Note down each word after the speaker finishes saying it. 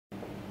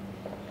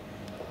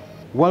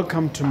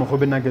Welcome to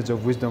Mogobe Nuggets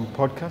of Wisdom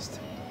podcast.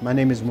 My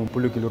name is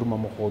Mompoloki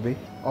Makwana.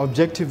 Our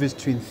objective is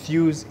to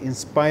enthuse,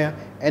 inspire,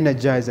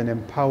 energize, and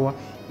empower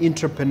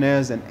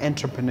entrepreneurs and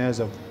entrepreneurs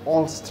of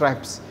all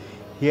stripes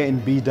here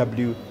in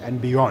BW and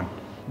beyond.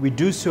 We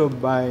do so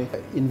by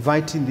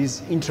inviting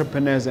these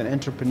entrepreneurs and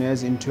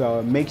entrepreneurs into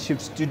our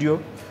makeshift studio.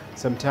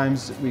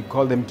 Sometimes we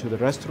call them to the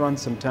restaurant,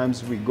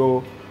 sometimes we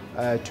go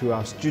to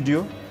our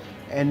studio,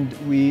 and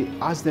we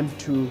ask them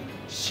to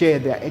share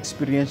their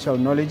experiential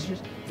knowledge,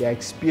 their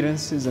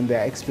experiences and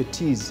their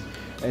expertise.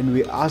 And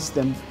we ask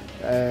them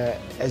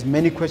as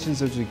many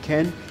questions as we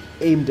can,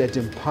 aimed at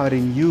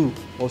empowering you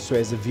also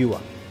as a viewer.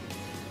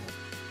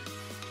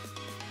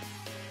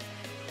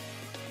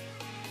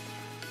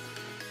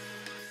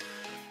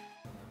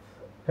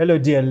 Hello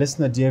dear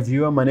listener, dear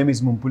viewer, my name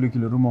is Mompoloki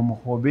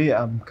Makwana.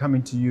 I'm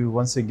coming to you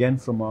once again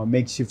from our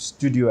makeshift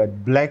studio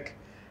at Black.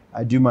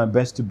 I do my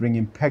best to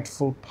bring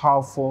impactful,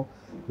 powerful,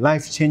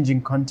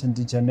 life-changing content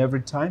each and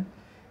every time.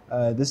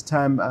 This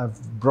time I've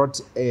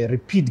brought a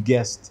repeat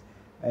guest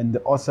and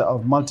the author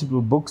of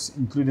multiple books,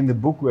 including the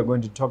book we're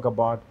going to talk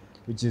about,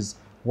 which is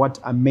What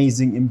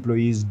Amazing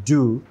Employees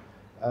Do.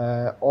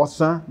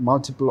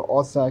 Multiple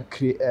author,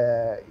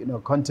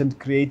 content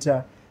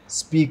creator,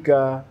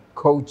 speaker,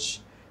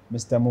 coach,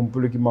 Mr.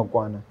 Mompoloki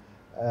Makwana.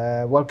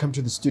 Welcome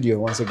to the studio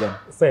once again.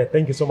 Sir,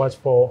 thank you so much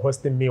for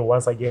hosting me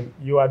once again.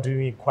 You are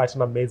doing quite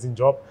an amazing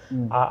job.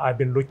 I've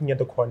been looking at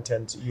the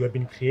content you have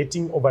been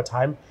creating over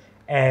time,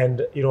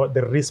 and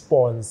the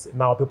response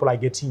now, people are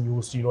getting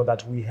used to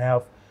that we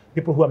have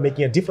people who are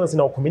making a difference in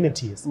our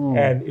communities,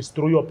 and it's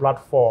through your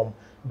platform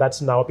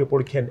that now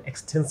people can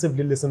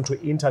extensively listen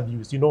to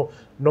interviews.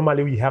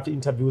 Normally we have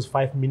interviews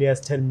 5 minutes,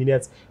 10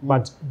 minutes,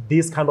 but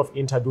these kind of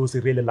interviews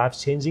are really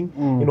life-changing.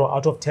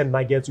 Out of 10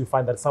 nuggets, you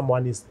find that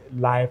someone is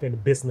life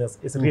and business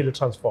is really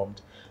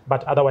transformed.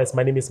 But otherwise,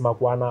 my name is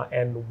Makwana,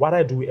 and what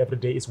I do every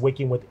day is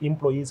working with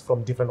employees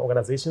from different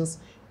organizations.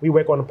 We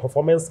work on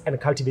performance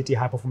and cultivating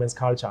high-performance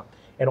culture,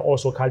 and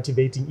also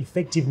cultivating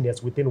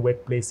effectiveness within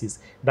workplaces.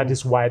 That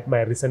is why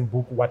my recent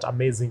book, What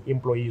Amazing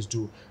Employees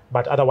Do.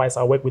 But otherwise,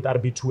 I work with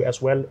RB2 as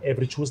well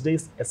every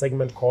Tuesdays, a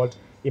segment called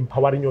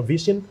Empowering Your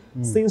Vision,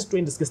 since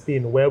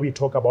 2016, where we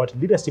talk about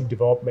leadership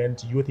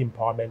development, youth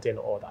empowerment, and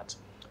all that.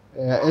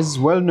 As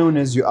well known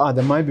as you are,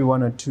 there might be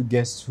one or two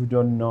guests who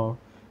don't know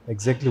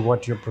exactly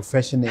what your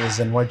profession is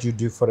and what you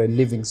do for a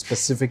living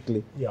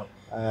specifically. Yeah.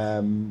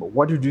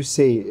 What would you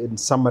say in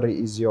summary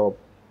is your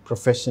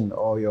profession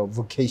or your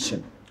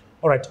vocation?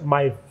 All right,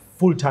 my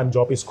full-time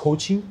job is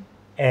coaching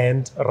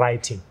and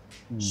writing.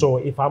 So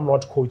if I'm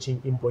not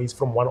coaching employees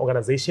from one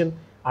organization,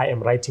 I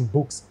am writing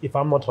books. If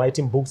I'm not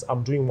writing books,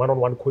 I'm doing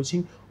one-on-one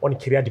coaching on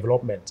career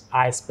development.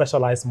 I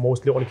specialize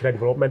mostly on career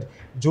development.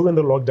 During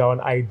the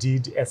lockdown, I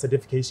did a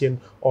certification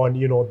on,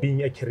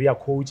 being a career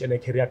coach and a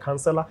career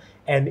counselor.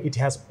 And it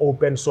has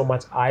opened so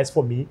much eyes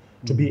for me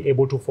to be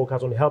able to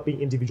focus on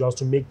helping individuals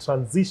to make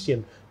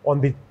transition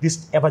on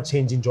this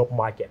ever-changing job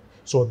market.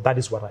 So that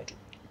is what I do.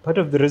 Part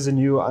of the reason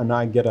you and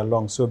I get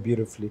along so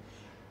beautifully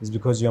is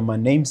because you're my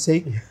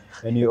namesake,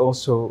 and you're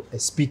also a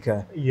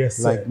speaker, yes,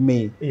 like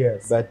me.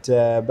 Yes.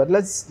 But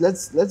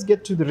let's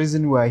get to the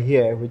reason we are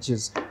here, which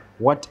is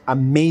What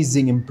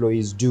Amazing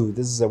Employees Do.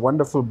 This is a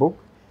wonderful book,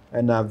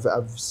 and I've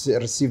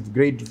received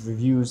great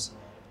reviews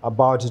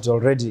about it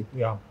already.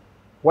 Yeah.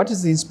 What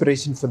is the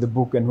inspiration for the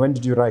book, and when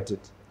did you write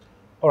it?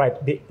 All right,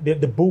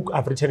 the book,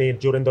 I've written it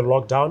during the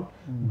lockdown,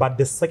 but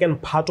the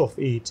second part of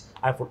it,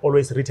 I've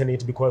always written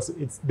it because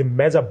it's the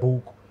major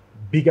book,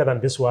 bigger than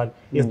this one,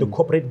 is the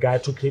corporate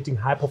guide to creating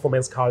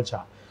high-performance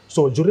culture.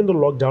 So during the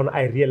lockdown,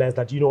 I realized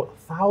that,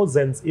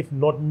 thousands, if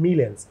not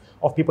millions,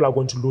 of people are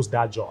going to lose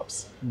their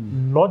jobs.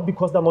 Not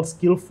because they're not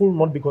skillful,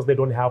 not because they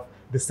don't have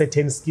the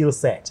certain skill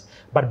set,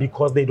 but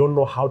because they don't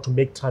know how to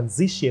make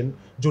transition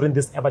during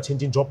this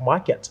ever-changing job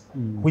market,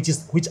 which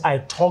I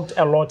talked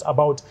a lot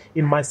about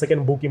in my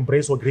second book,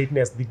 Embrace Your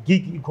Greatness, the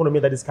gig economy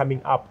that is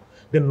coming up,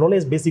 the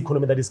knowledge-based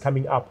economy that is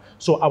coming up.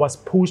 So I was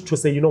pushed to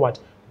say,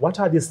 what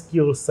are the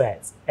skill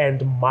sets and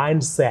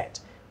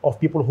mindset of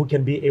people who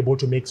can be able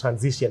to make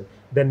transition?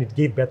 Then it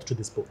gave birth to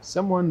this book.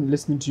 Someone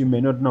listening to you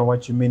may not know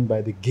what you mean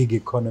by the gig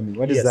economy.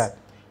 What is that?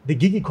 The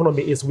gig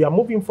economy is we are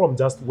moving from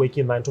just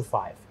working 9 to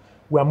 5.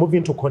 We are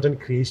moving to content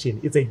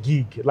creation. It's a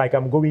gig. Like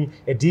I'm going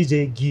a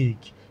DJ gig,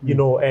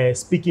 a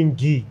speaking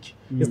gig.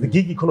 It's the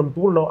gig economy.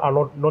 People now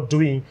are not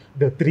doing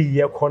the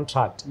 3-year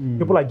contract.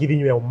 People are giving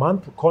you a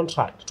month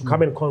contract to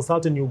come and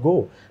consult, and you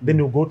go. Then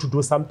you go to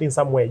do something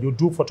somewhere. You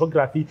do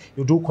photography,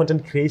 you do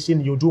content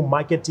creation, you do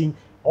marketing.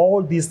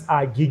 All these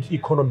are gig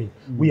economy.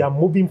 We are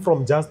moving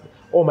from just,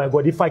 oh my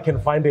God, if I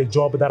can find a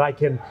job that I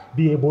can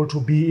be able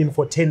to be in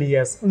for 10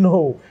 years.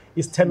 No,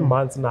 it's 10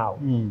 months now.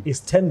 It's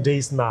 10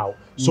 days now.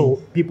 So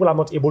people are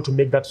not able to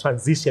make that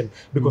transition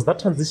because that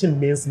transition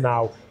means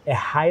now a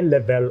high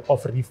level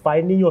of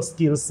refining your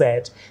skill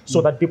set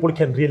so that people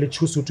can really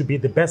choose you to be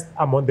the best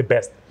among the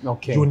best.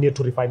 Okay. You need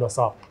to refine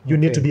yourself. You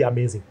need to be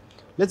amazing.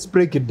 Let's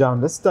break it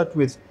down. Let's start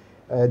with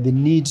the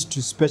need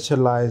to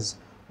specialize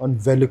on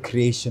value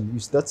creation.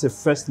 That's the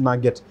first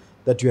nugget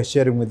that you are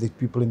sharing with the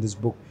people in this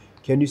book.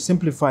 Can you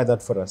simplify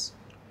that for us?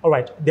 All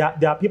right.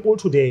 There are people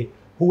today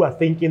who are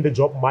thinking the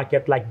job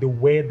market like the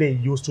way they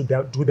used to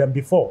do them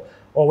before.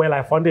 Or, well,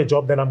 I found a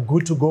job, then I'm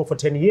good to go for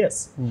 10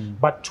 years.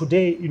 But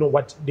today,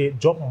 what the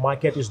job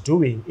market is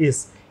doing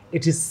is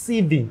it is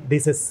sieving.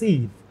 There's a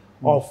sieve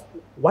of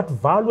what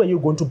value are you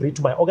going to bring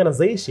to my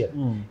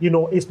organization?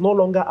 It's no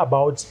longer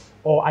about,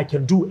 I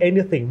can do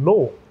anything.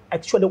 No,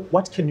 actually,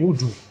 what can you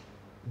do?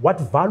 What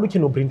value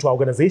can you bring to our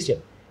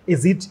organization?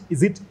 Is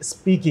it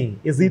speaking?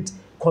 Is it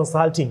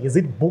consulting? Is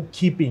it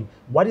bookkeeping?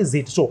 What is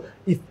it? So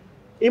if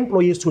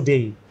employees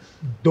today,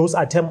 those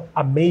are termed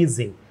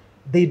amazing,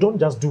 they don't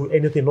just do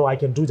anything. No, I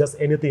can do just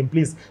anything.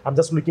 Please, I'm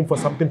just looking for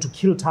something to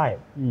kill time.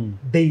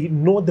 They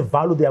know the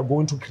value they are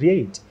going to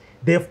create.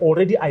 They've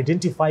already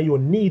identified your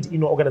need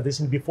in your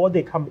organization before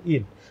they come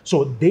in.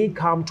 So they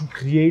come to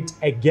create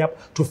a gap,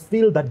 to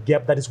fill that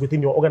gap that is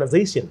within your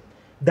organization.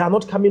 They are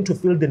not coming to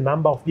fill the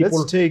number of people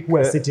who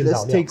are sitting down.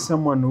 Let's take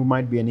someone who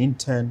might be an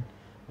intern,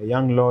 a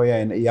young lawyer,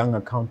 and a young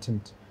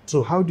accountant.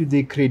 So how do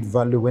they create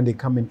value when they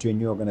come into a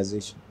new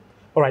organization?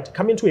 All right,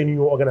 come into a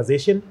new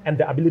organization and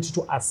the ability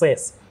to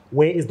assess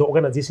where is the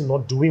organization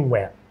not doing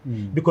well.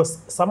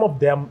 Because some of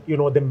them, the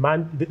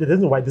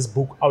reason why this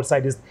book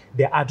outside is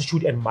their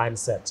attitude and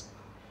mindset.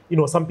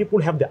 Some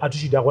people have the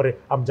attitude that,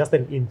 I'm just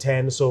an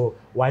intern, so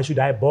why should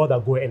I bother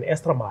going an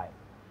extra mile?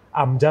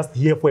 I'm just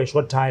here for a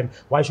short time.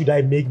 Why should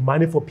I make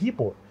money for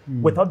people?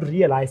 Without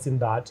realizing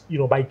that,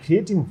 by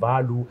creating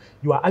value,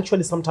 you are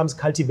actually sometimes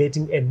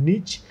cultivating a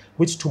niche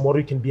which tomorrow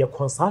you can be a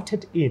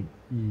consultant in,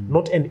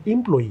 not an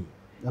employee.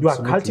 Absolutely.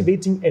 You are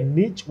cultivating a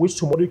niche which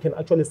tomorrow you can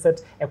actually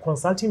set a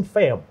consulting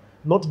firm,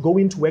 not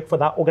going to work for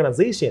that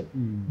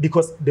organization.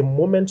 Because the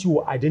moment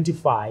you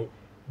identify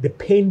the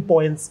pain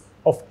points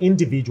of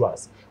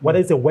individuals, whether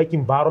it's a work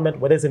environment,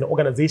 whether it's an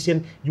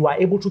organization, you are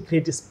able to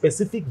create a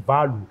specific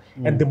value.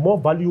 And the more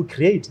value you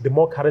create, the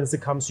more currency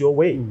comes your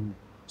way.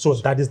 So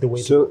that is the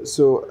way.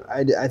 So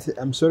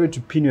I'm sorry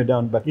to pin you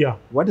down, but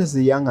what does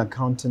the young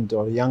accountant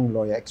or young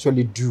lawyer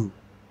actually do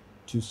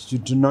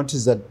to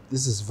notice that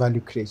this is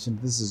value creation,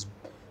 this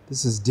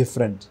is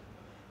different?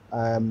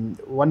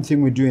 One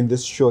thing we do in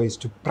this show is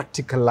to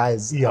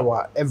practicalize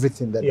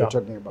everything that we're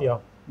talking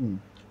about.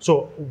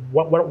 So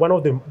one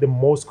of the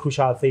most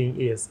crucial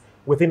thing is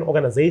within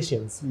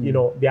organizations,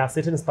 there are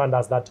certain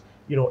standards that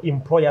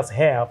employers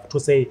have to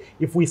say,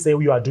 if we say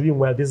you are doing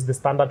well, this is the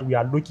standard we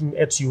are looking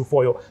at you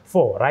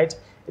for, right?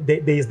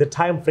 There is the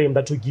time frame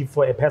that you give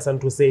for a person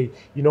to say,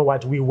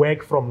 we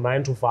work from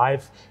 9 to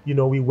 5,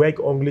 we work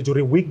only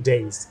during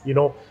weekdays.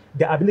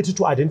 The ability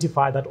to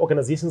identify that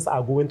organizations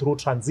are going through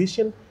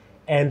transition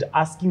and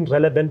asking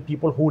relevant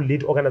people who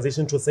lead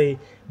organizations to say,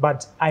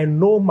 but I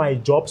know my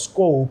job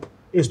scope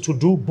is to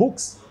do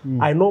books.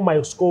 I know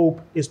my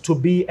scope is to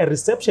be a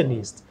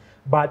receptionist,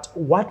 but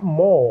what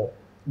more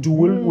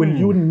will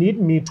you need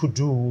me to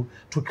do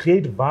to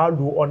create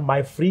value on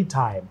my free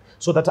time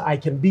so that I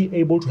can be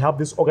able to help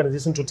this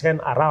organization to turn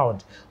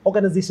around?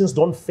 Organizations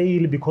don't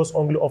fail because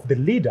only of the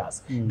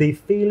leaders. They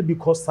fail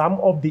because some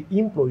of the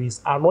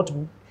employees are not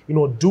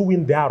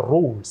doing their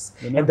roles.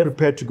 They're not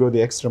prepared to go the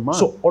extra mile.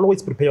 So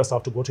always prepare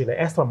yourself to go to an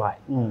extra mile.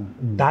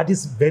 That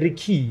is very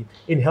key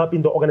in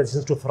helping the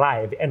organizations to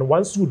thrive. And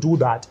once you do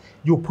that,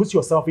 you put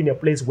yourself in a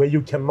place where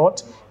you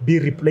cannot be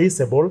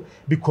replaceable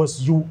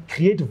because you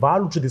create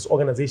value to this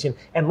organization.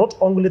 And not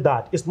only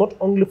that, it's not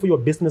only for your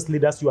business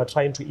leaders you are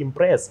trying to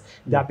impress.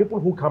 There are people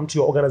who come to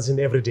your organization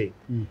every day.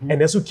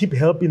 And as you keep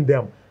helping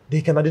them, they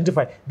can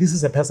identify, this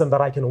is a person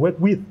that I can work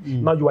with.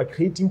 Now you are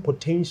creating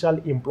potential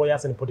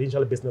employers and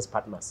potential business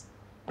partners.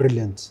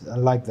 Brilliant. I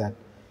like that.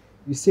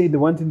 You say the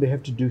one thing they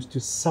have to do is to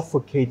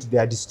suffocate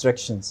their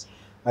distractions.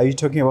 Are you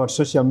talking about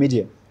social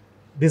media?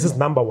 This is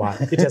number one.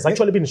 It has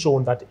actually been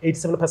shown that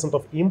 87%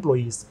 of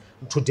employees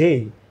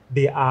today,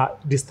 they are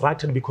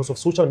distracted because of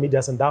social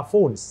medias and their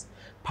phones.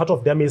 Part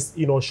of them is,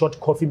 short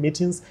coffee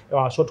meetings,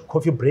 short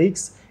coffee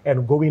breaks,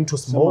 and going to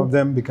smoke. Some of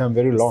them become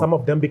very long. Some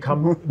of them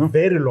become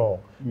very long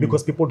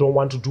because people don't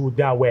want to do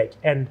their work.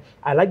 And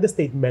I like the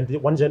statement,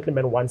 one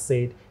gentleman once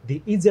said,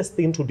 the easiest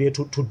thing today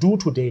to do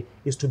today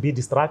is to be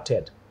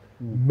distracted.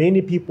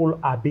 Many people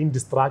are being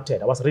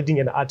distracted. I was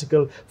reading an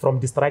article from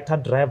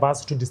distracted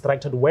drivers to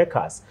distracted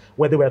workers,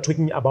 where they were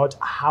talking about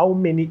how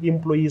many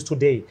employees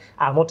today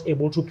are not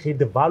able to create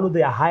the value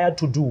they are hired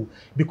to do,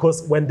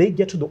 because when they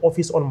get to the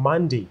office on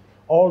Monday,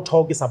 all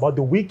talk is about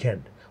the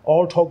weekend.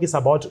 All talk is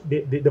about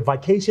the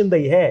vacation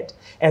they had,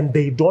 and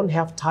they don't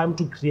have time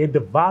to create the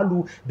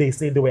value they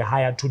say they were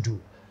hired to do.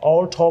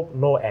 All talk,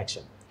 no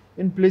action.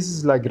 In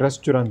places like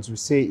restaurants, we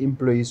say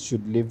employees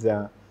should leave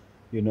their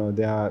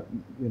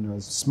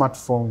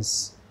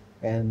smartphones,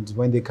 and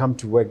when they come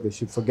to work, they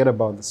should forget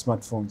about the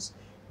smartphones.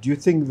 Do you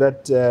think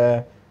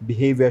that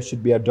behavior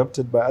should be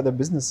adopted by other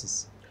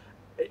businesses?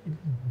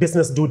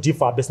 business do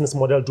differ, business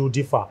model do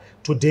differ.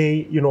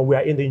 Today, we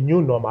are in the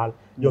new normal.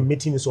 Your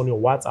meeting is on your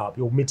WhatsApp.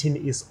 Your meeting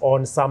is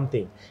on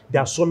something.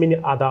 There are so many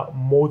other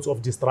modes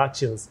of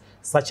distractions,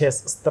 such as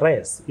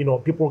stress.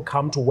 People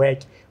come to work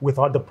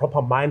without the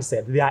proper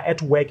mindset. They are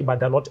at work, but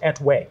they're not at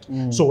work.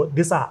 So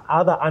these are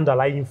other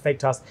underlying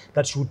factors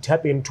that you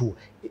tap into.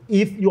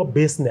 If your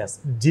business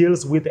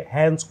deals with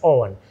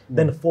hands-on,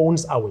 then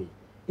phones away.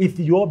 If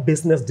your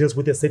business deals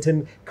with a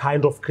certain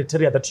kind of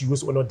criteria that you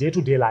use on your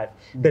day-to-day life,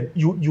 then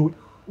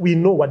we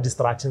know what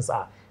distractions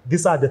are.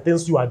 These are the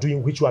things you are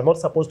doing which you are not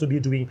supposed to be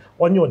doing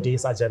on your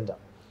day's agenda.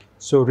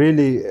 So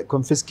really,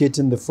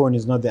 confiscating the phone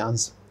is not the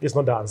answer. It's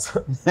not the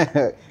answer.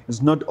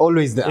 It's not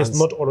always the answer. It's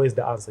not always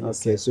the answer.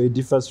 Yes. Okay, so it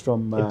differs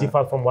from... it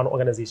differs from one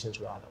organization to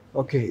the other.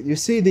 Okay, you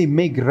say they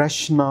make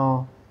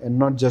rational and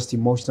not just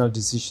emotional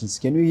decisions.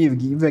 Can you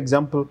give an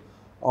example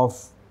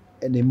of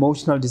an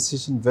emotional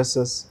decision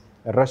versus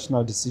a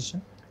rational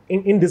decision?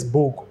 In this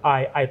book,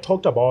 I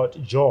talked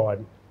about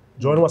John.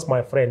 John was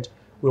my friend.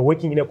 We were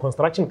working in a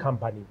construction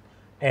company.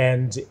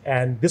 And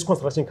this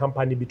construction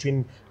company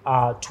between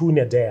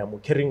Tune Dam,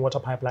 carrying water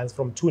pipelines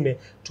from Tune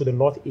to the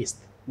northeast,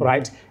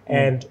 right?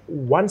 And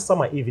one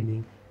summer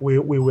evening, we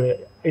were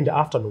in the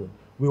afternoon,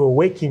 we were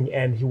working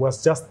and he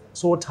was just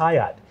so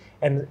tired.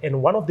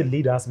 And one of the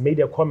leaders made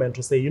a comment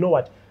to say, you know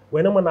what,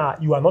 when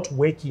you are not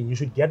working, you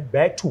should get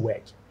back to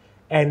work.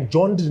 And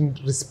John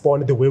didn't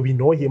respond the way we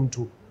know him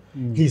to.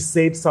 He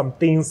said some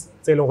things,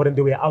 they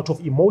were out of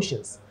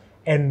emotions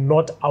and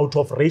not out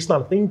of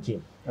rational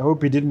thinking. I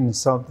hope he didn't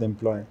insult the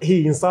employer.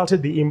 He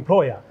insulted the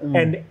employer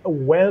and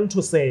went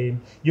to say,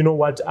 you know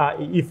what,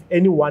 if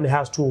anyone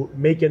has to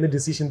make any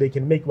decision, they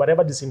can make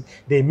whatever decision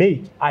they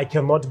make. I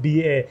cannot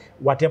be a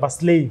whatever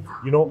slave,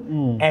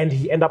 and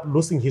he ended up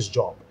losing his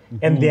job.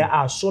 And there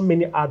are so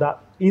many other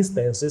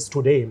instances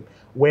today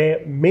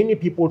where many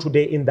people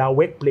today in their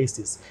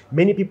workplaces,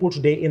 many people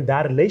today in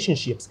their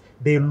relationships,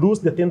 they lose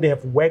the thing they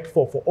have worked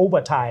for over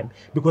time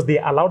because they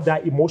allowed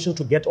their emotions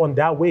to get on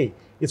their way.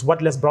 It's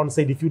what Les Brown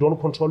said, if you don't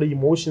control your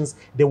emotions,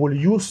 they will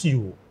use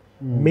you.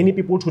 Many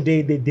people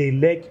today, they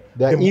lack...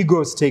 Their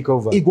egos take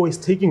over. Ego is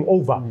taking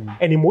over.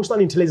 And emotional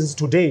intelligence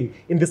today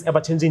in this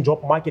ever-changing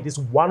job market is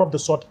one of the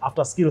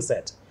sought-after skill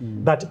set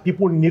that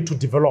people need to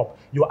develop.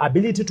 Your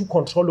ability to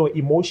control your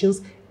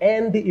emotions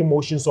and the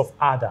emotions of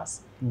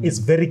others is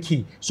very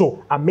key.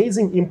 So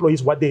amazing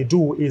employees, what they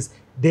do is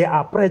there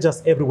are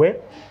pressures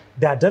everywhere.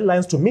 There are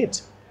deadlines to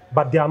meet,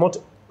 but they are not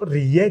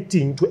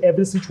reacting to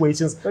every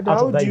situation out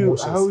of their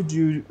emotions. How do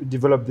you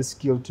develop the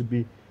skill to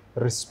be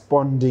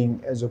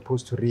responding as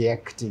opposed to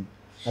reacting?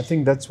 I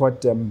think that's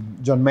what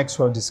John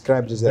Maxwell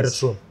described as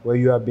where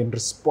you have been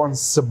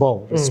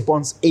responsible,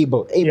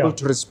 able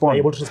to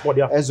respond,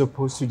 as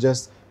opposed to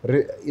just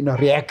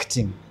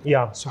reacting.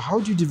 Yeah. So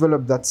how do you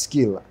develop that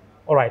skill?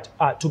 All right.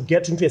 To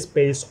get into a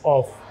space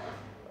of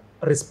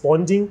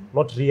responding,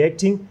 not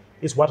reacting,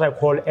 is what I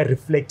call a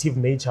reflective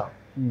nature.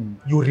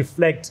 You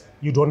reflect,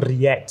 you don't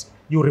react.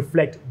 You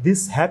reflect,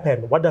 this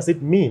happened, what does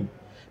it mean?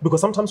 Because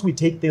sometimes we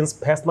take things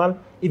personal,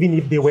 even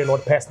if they were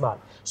not personal.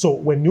 So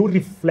when you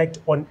reflect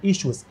on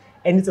issues,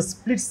 and it's a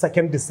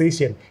split-second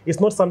decision, it's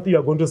not something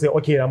you're going to say,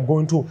 okay, I'm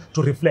going to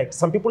reflect.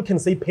 Some people can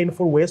say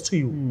painful words to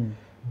you.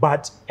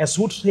 But as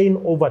you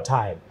train over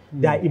time,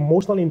 there are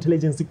emotional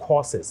intelligence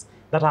courses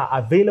that are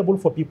available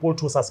for people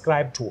to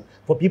subscribe to,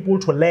 for people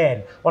to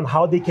learn on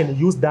how they can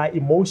use their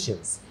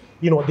emotions.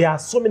 There are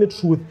so many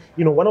truths.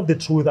 One of the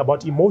truths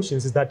about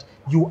emotions is that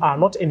you are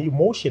not an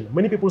emotion.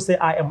 Many people say,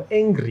 I am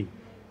angry.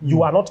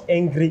 You are not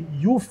angry,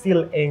 you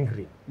feel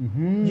angry.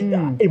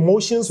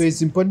 Emotions. So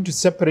it's important to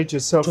separate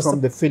yourself from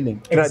the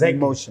feeling, the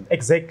emotion.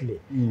 Exactly.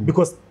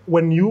 Because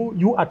when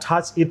you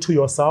attach it to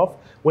yourself,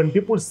 when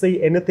people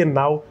say anything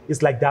now,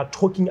 it's like they're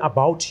talking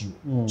about you.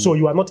 So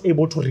you are not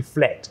able to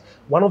reflect.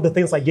 One of the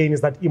things, again,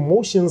 is that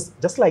emotions,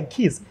 just like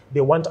kids,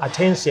 they want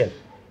attention.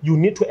 You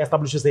need to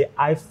establish, say,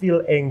 I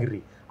feel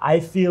angry. I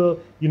feel,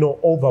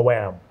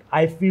 overwhelmed.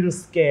 I feel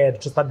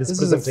scared to start this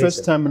presentation. This is the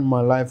first time in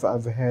my life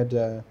I've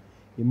had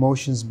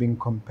emotions being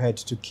compared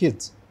to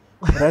kids.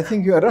 But I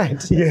think you're right.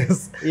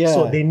 Yes. Yeah.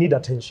 So they need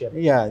attention.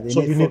 Yeah.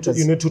 You need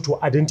to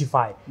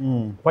identify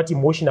what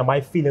emotion am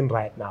I feeling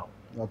right now.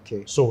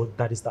 Okay. So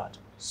that is that.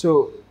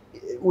 So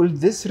will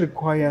this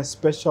require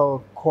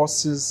special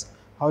courses?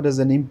 How does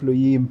an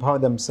employee empower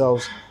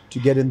themselves to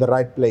get in the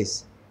right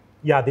place?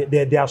 Yeah,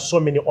 there are so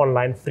many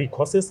online free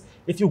courses.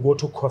 If you go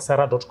to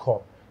Coursera.com,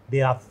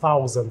 there are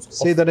thousands.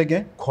 Say that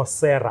again?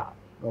 Coursera.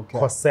 Okay.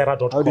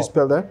 Coursera.com. How do you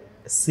spell that?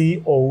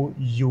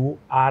 Coursera.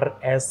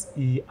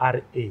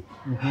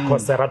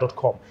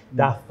 Coursera.com.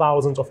 There are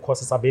thousands of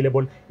courses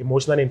available.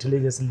 Emotional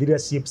intelligence,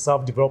 leadership,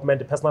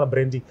 self-development, personal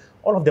branding.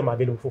 All of them are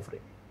available for free.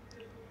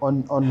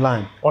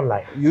 Online?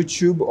 Online.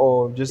 YouTube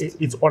or just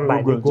It's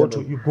online.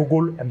 Google, you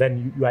Google and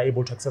then you are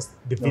able to access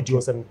the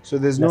videos. And so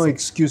there's no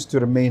excuse to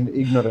remain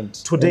ignorant.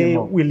 Today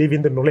anymore. we live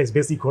in the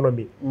knowledge-based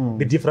economy.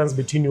 The difference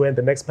between you and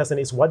the next person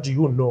is what do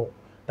you know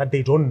that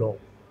they don't know?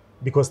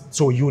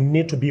 So you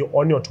need to be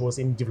on your toes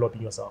in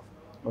developing yourself.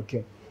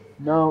 Okay.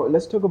 Now,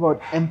 let's talk about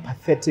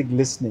empathetic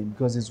listening,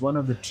 because it's one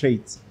of the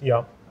traits.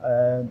 Yeah.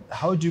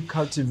 How do you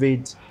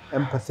cultivate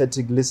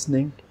empathetic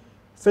listening?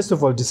 First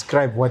of all,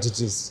 describe what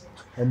it is,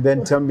 and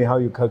then tell me how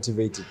you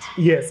cultivate it.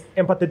 Yes,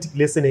 empathetic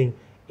listening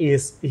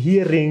is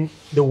hearing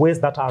the words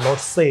that are not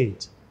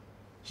said,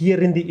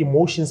 hearing the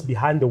emotions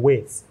behind the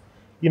words.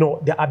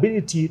 The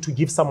ability to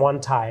give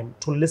someone time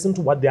to listen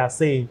to what they are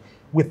saying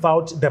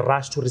without the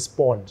rush to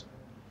respond.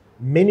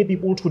 Many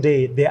people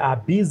today, they are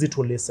busy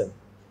to listen.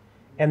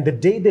 And the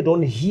day they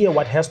don't hear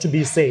what has to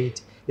be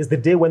said is the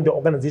day when the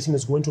organization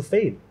is going to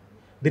fail.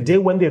 The day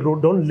when they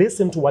don't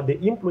listen to what the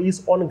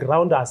employees on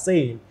ground are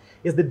saying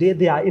is the day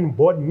they are in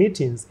board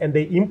meetings and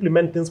they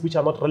implement things which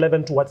are not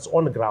relevant to what's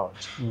on ground.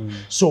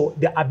 So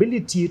the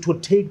ability to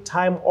take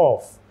time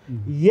off,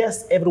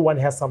 yes, everyone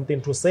has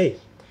something to say.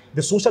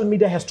 The social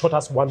media has taught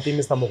us one thing,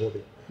 Mr.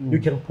 Mogobe. You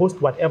can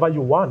post whatever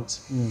you want.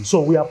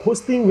 So we are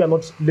posting, we are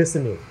not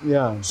listening.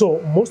 Yeah.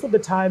 So most of the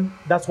time,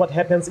 that's what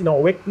happens in our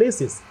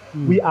workplaces.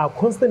 We are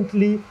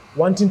constantly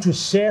wanting to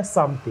share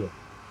something.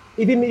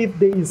 Even if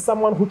there is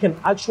someone who can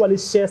actually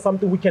share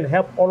something, we can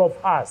help all of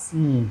us.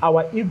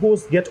 Our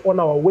egos get on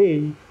our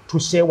way to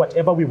share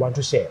whatever we want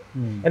to share.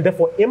 And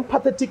therefore,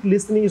 empathetic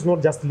listening is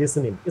not just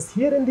listening. It's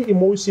hearing the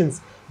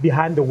emotions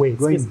behind the words.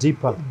 Going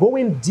deeper.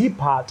 Going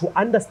deeper to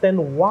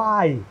understand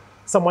why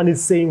someone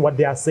is saying what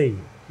they are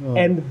saying.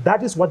 And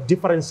that is what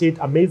differentiates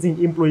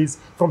amazing employees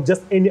from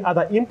just any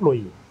other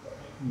employee.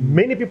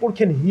 Many people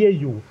can hear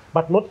you,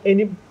 but not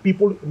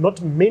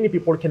many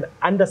people can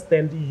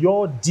understand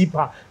your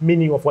deeper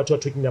meaning of what you're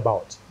talking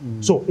about.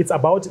 So it's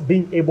about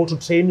being able to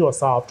train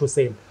yourself to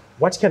say,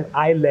 what can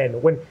I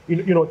learn? When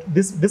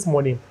this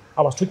morning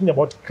I was talking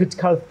about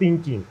critical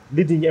thinking,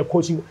 leading a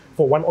coaching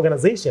for one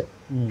organization.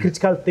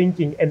 Critical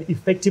thinking and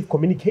effective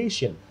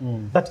communication.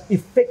 That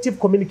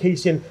effective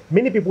communication,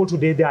 many people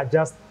today, they are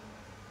just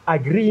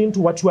agreeing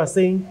to what you are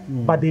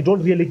saying, but they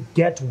don't really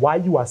get why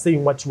you are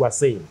saying what you are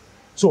saying.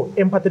 So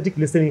empathetic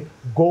listening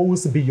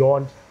goes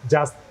beyond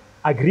just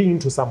agreeing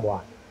to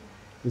someone.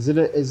 Is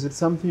it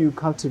something you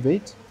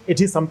cultivate? It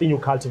is something you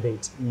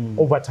cultivate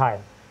over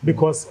time,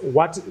 because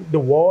what the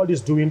world is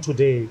doing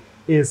today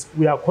is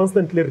we are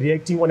constantly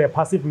reacting on a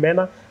passive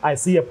manner. I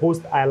see a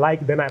post I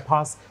like, then I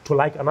pass to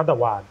like another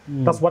one.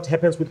 That's what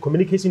happens with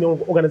communication in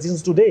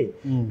organizations today.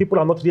 People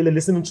are not really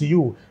listening to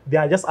you. They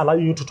are just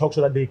allowing you to talk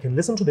so that they can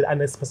listen to the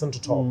next person to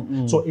talk.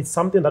 So it's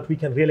something that we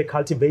can really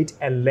cultivate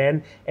and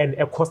learn. And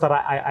a course that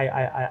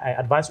I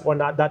advise on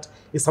that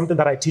is something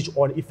that I teach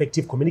on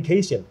effective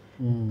communication.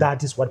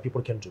 That is what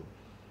people can do.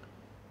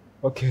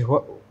 Okay,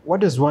 what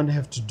does one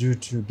have to do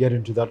to get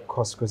into that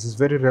course? Because it's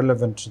very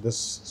relevant to this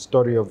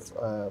story of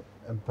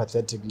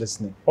empathetic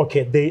listening.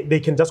 Okay, they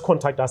can just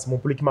contact us,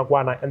 Mompoloki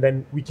Makwana, and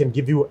then we can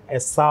give you a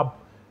sub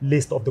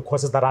list of the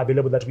courses that are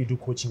available that we do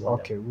coaching on.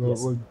 Okay,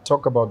 we'll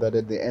talk about that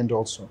at the end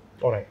also.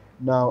 All right.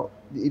 Now,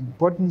 the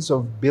importance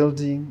of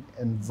building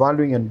and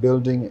valuing and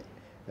building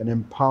and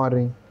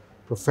empowering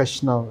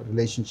professional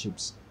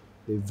relationships.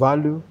 They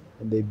value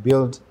and they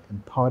build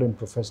empowering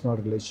professional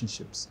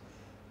relationships.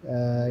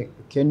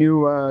 Can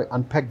you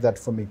unpack that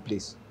for me,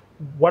 please?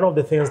 One of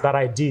the things that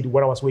I did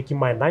when I was working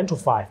my 9 to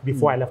 5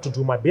 before I left to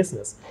do my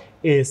business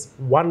is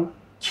one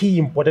key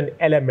important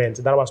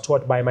element that I was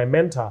taught by my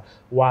mentor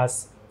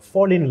was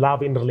fall in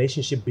love in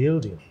relationship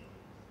building.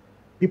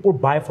 People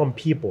buy from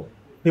people.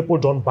 People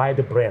don't buy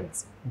the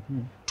brands.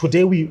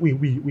 Today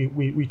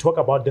we talk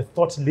about the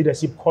thought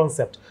leadership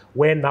concept,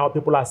 where now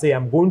people are saying,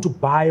 I'm going to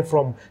buy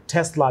from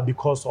Tesla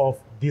because of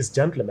this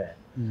gentleman.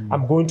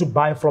 I'm going to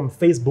buy from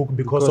Facebook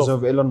because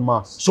of Elon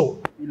Musk. So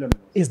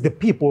it's the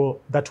people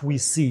that we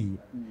see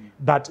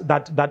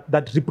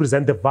that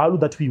represent the value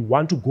that we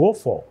want to go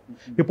for.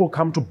 People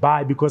come to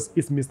buy because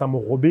it's Mr.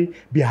 Mogobe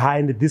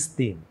behind this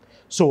thing.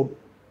 So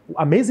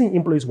amazing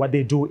employees, what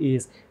they do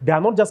is they are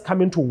not just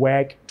coming to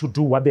work to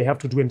do what they have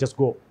to do and just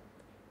go.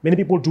 Many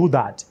people do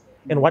that.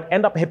 And what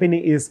ends up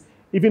happening is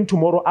even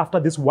tomorrow after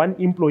this one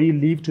employee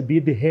leave to be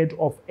the head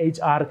of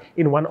HR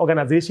in one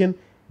organization,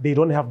 they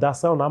don't have their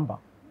cell number.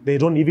 They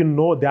don't even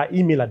know their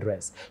email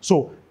address.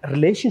 So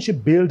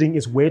relationship building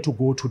is where to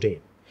go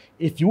today.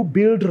 If you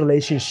build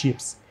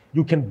relationships,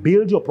 you can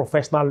build your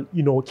professional,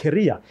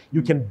 career.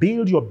 You can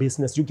build your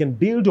business. You can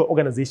build your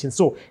organization.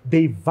 So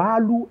they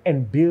value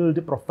and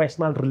build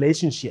professional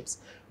relationships.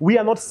 We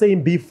are not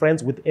saying be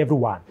friends with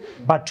everyone,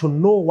 but to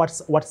know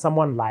what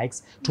someone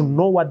likes, to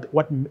know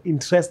what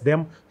interests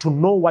them, to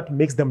know what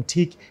makes them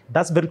tick,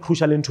 that's very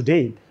crucial in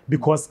today,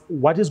 because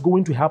what is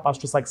going to help us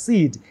to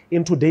succeed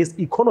in today's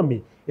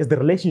economy is the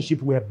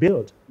relationship we have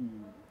built,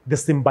 the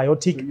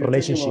symbiotic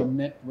relationship.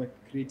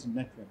 Creating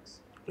networks.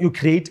 You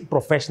create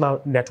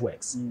professional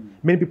networks.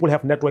 Many people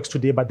have networks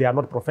today, but they are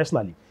not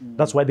professionally.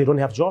 That's why they don't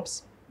have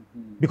jobs,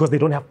 because they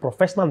don't have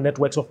professional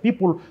networks of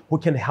people who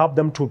can help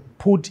them to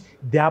put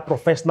their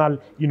professional,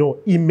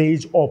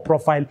 image or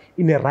profile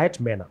in a right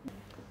manner.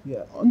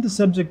 Yeah. On the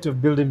subject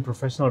of building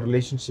professional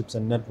relationships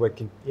and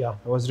networking, I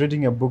was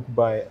reading a book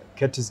by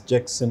Curtis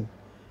Jackson,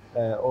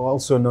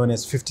 also known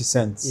as 50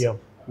 Cents,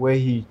 where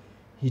he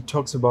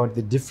talks about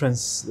the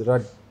difference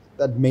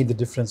that made the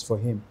difference for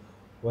him.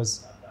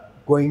 was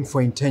going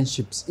for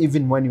internships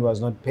even when he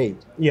was not paid.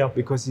 Yeah.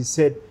 Because he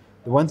said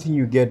the one thing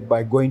you get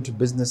by going to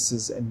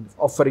businesses and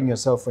offering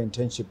yourself for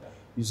internship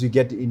is you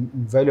get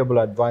invaluable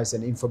advice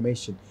and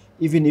information,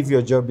 even if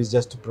your job is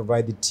just to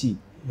provide the tea.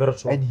 Very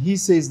true. And he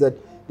says that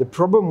the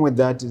problem with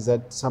that is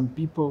that some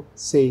people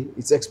say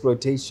it's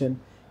exploitation,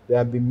 they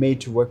have been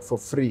made to work for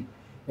free.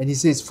 And he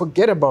says,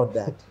 forget about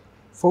that.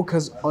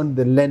 Focus on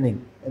the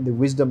learning and the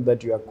wisdom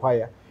that you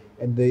acquire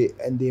and the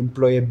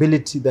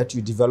employability that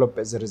you develop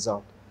as a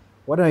result.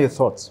 What are your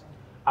thoughts?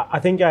 I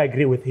think I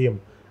agree with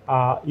him.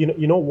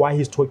 You know why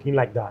he's talking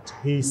like that?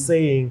 He's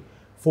saying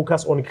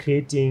focus on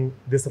creating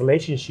this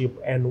relationship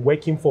and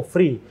working for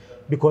free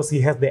because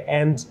he has the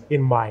end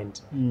in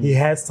mind. He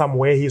has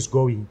somewhere he's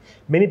going.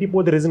 Many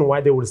people, the reason why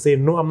they will say,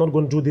 no, I'm not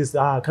going to do this,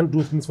 I can't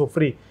do things for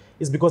free,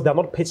 is because they're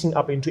not pitching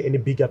up into any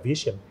bigger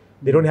vision.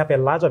 They don't have a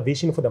larger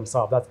vision for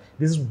themselves. That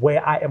this is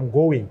where I am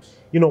going.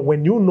 You know,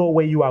 when you know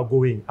where you are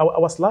going. I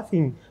was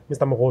laughing,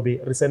 Mr.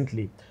 Mogobe,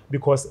 recently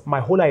because my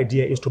whole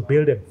idea is to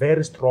build a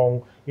very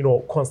strong,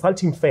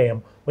 consulting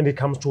firm when it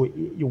comes to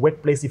your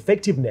workplace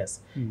effectiveness.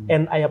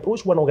 And I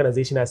approached one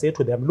organization. I said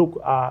to them, look,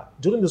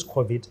 during this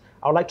COVID,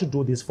 I would like to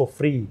do this for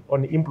free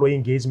on employee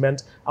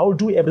engagement. I will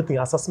do everything,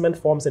 assessment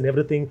forms and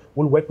everything.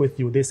 We'll work with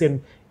you. They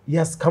said,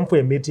 yes, come for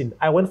a meeting.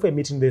 I went for a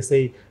meeting. They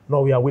say,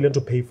 no, we are willing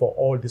to pay for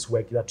all this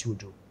work that you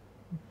do.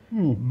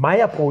 My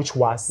approach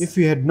was, if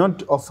you had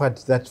not offered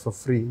that for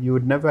free, they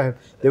would never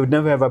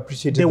have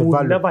appreciated the value. They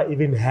would never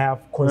even have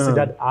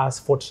considered us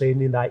for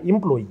training their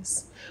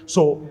employees.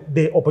 So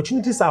the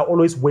opportunities are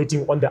always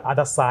waiting on the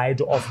other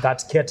side of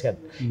that curtain.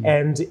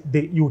 And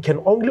you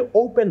can only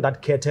open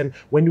that curtain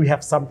when you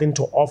have something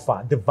to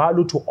offer, the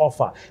value to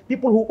offer.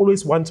 People who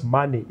always want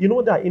money,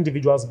 there are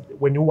individuals,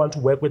 when you want to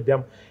work with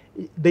them,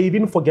 they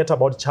even forget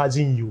about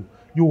charging you.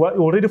 You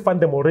already find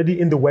them already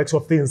in the works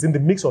of things, in the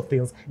mix of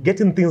things,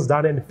 getting things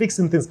done and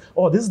fixing things.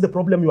 Oh, this is the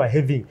problem you are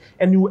having.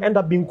 And you end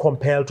up being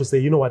compelled to say,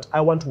 you know what,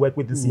 I want to work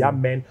with this young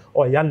man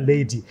or young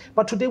lady.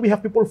 But today we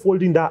have people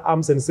folding their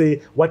arms and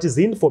say, what is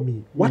in for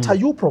me? What are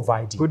you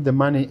providing? Put the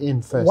money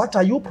in first. What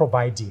are you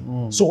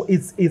providing? So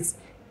it's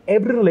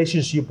every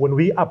relationship when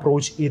we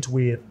approach it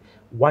with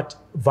what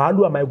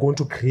value am I going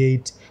to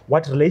create?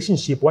 What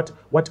relationship,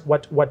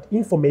 what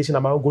information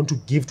am I going to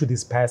give to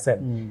this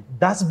person?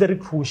 That's very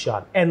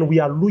crucial. And we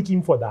are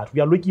looking for that.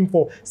 We are looking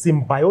for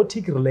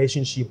symbiotic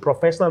relationship,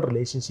 professional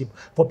relationship,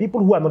 for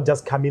people who are not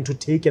just coming to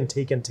take and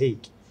take and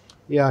take.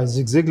 Yeah,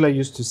 Zig Ziglar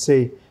used to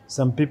say,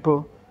 some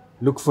people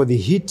look for the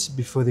heat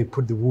before they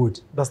put the wood.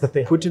 That's the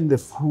thing. Put in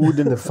the wood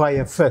in the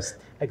fire first.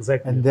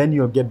 Exactly. And then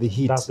you'll get the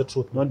heat. That's the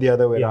truth. Not the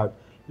other way around.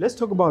 Let's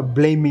talk about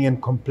blaming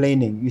and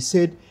complaining. You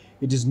said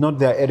it is not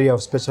their area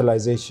of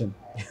specialization.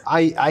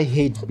 I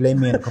hate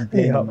blaming and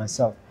complaining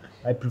myself.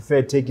 I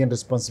prefer taking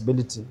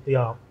responsibility.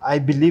 I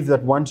believe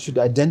that one should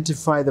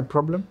identify the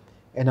problem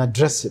and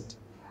address it.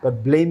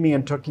 But blaming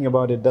and talking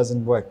about it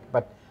doesn't work.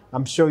 But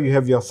I'm sure you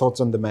have your thoughts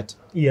on the matter.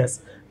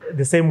 Yes,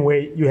 the same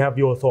way you have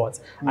your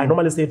thoughts. I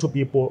normally say to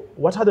people,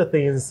 what are the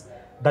things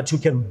that you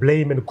can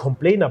blame and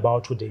complain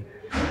about today?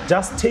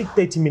 Just take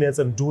 30 minutes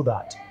and do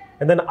that.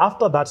 And then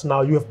after that,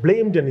 now you have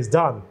blamed and it's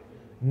done.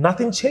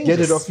 Nothing changes.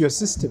 Get it off your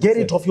system. Get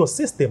it off your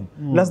system.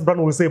 Les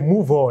Brown will say,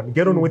 move on,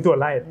 get on with your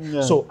life.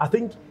 So I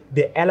think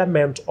the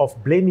element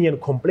of blaming and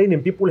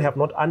complaining, people have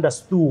not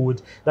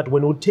understood that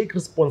when you take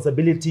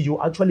responsibility, you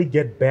actually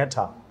get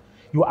better.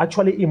 You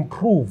actually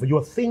improve,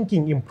 your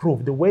thinking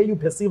improved, the way you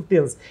perceive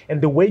things and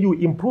the way you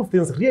improve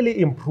things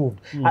really improved.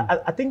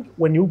 I think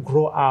when you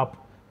grow up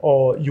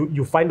or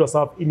you find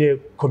yourself in a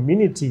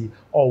community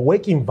or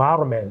work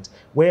environment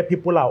where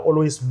people are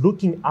always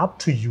looking up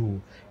to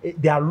you,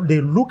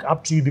 they look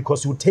up to you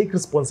because you take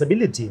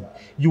responsibility.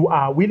 You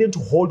are willing to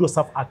hold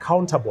yourself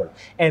accountable.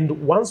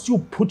 And once you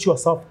put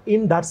yourself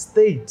in that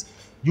state,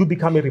 you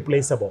become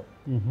irreplaceable.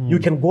 You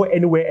can go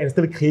anywhere and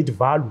still create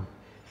value.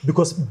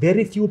 Because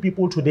very few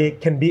people today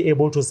can be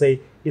able to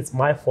say, it's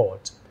my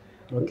fault.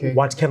 Okay.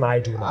 What can I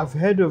do now? I've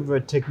heard of a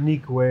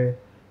technique where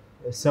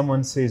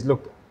someone says,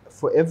 look,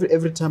 for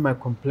every time I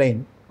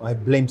complain or I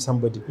blame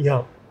somebody,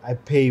 I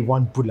pay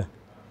 1 pula.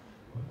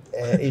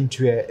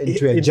 Into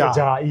a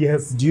jar.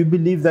 Yes. Do you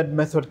believe that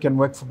method can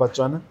work for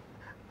Botswana?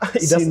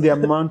 Seeing the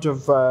amount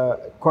of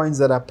coins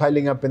that are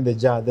piling up in the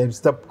jar, they'll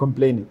stop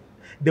complaining.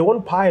 They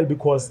won't pile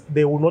because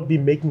they will not be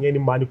making any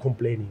money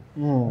complaining.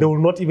 They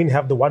will not even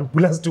have the 1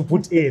 pulas to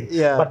put in.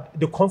 But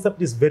the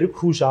concept is very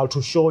crucial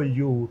to show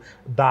you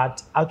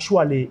that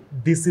actually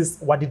this is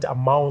what it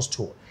amounts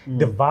to.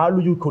 The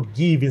value you could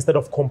give instead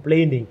of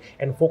complaining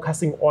and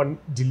focusing on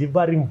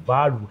delivering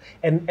value.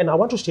 And I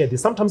want to share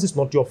this. Sometimes it's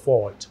not your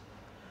fault.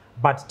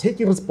 But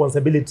taking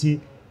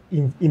responsibility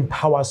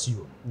empowers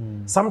you.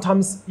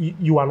 Sometimes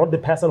you are not the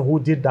person who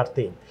did that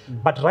thing,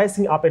 but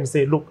rising up and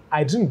say, look,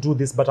 I didn't do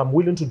this, but I'm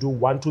willing to do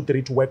 1, 2,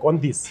 3 to work on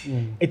this.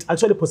 It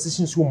actually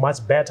positions you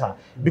much better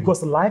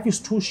because life is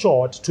too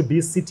short to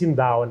be sitting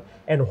down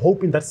and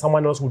hoping that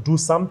someone else will do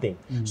something.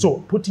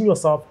 So putting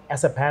yourself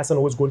as a person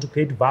who is going to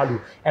create value,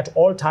 at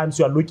all times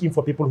you are looking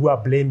for people who are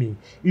blaming.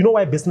 You know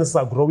why businesses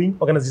are growing,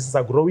 organizations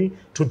are growing?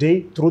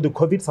 Today, through the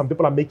COVID, some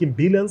people are making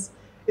billions.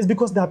 It's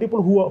because there are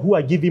people who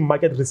are giving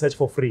market research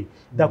for free.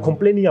 They are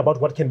complaining about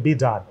what can be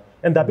done.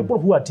 And there are people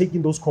who are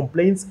taking those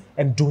complaints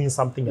and doing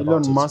something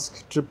about it. Elon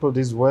Musk tripled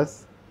his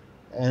worth,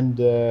 and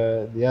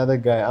the other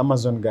guy,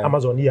 Amazon guy.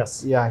 Amazon,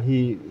 yes. Yeah,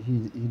 he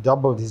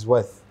doubled his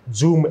worth.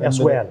 Zoom as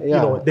well.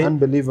 Yeah,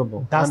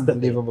 unbelievable. That's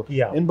unbelievable. The thing.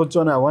 Yeah. In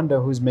Botswana, I wonder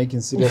who's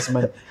making serious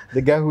money.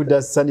 The guy who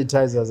does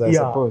sanitizers, I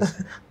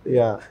suppose.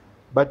 Yeah.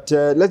 But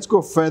let's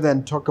go further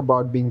and talk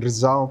about being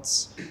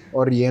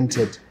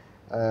results-oriented.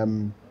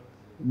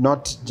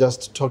 Not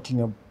just to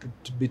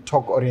be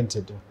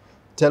talk-oriented.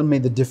 Tell me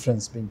the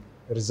difference between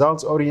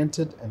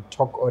results-oriented and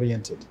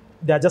talk-oriented.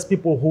 There are just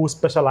people who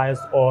specialize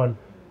on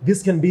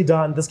this can be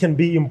done, this can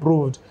be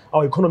improved,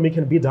 our economy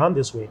can be done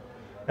this way.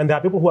 And there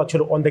are people who are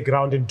actually on the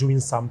ground and doing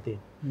something.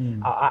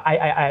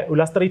 I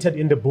illustrated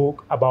in the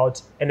book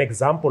about an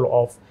example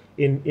of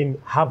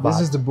in Harvard. This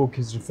is the book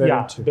he's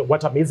referring to.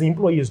 What amazing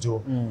employees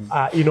do.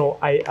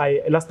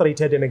 I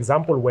illustrated an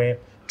example where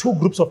 2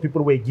 groups of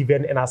people were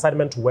given an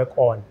assignment to work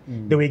on.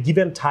 They were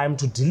given time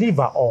to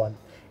deliver on.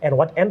 And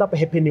what ended up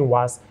happening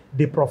was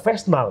the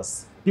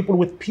professionals, people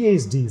with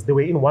PhDs, they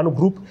were in one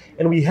group,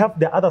 and we have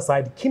the other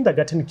side,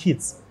 kindergarten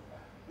kids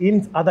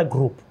in other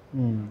group.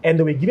 And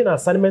they were given an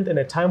assignment and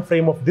a time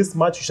frame of this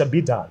much shall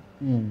be done.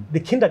 The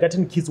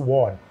kindergarten kids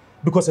won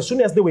because as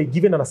soon as they were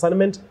given an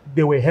assignment,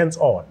 they were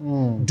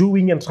hands-on,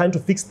 doing and trying to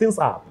fix things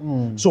up.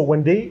 So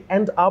when they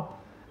end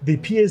up, the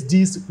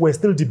PhDs were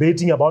still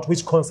debating about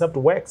which concept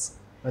works.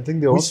 I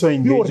think they're also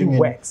engaging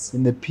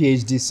in the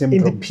PhD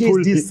syndrome. In the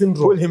PhD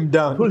syndrome. Pull him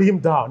down. Pull him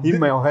down.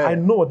 I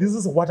know, this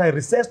is what I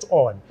researched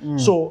on.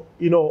 So,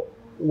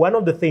 one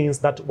of the things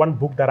one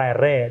book that I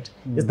read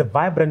is The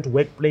Vibrant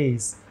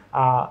Workplace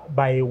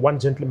by one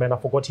gentleman, I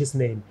forgot his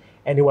name.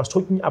 And he was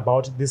talking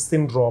about this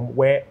syndrome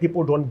where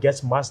people don't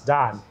get much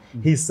done.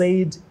 He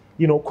said,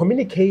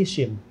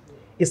 communication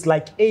is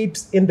like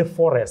apes in the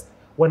forest.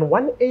 When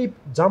one ape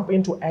jumps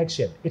into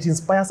action, it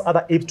inspires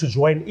other apes to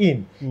join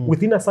in.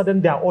 Within a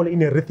sudden, they are all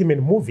in a rhythm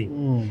and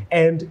moving.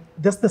 And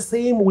that's the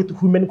same with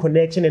human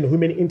connection and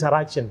human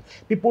interaction.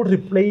 People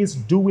replace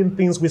doing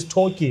things with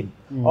talking.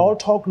 All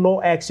talk,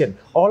 no action.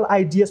 All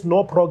ideas,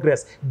 no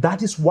progress.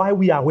 That is why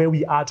we are where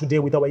we are today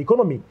with our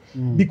economy.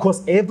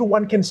 Because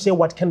everyone can share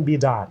what can be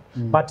done.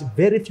 But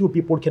very few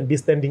people can be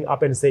standing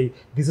up and say,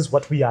 this is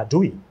what we are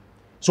doing.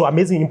 So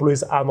amazing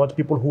employees are not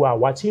people who are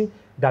watching.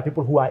 They are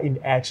people who are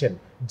in action.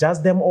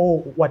 Just them or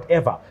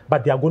whatever.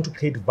 But they are going to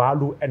create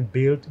value and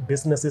build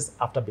businesses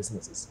after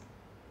businesses.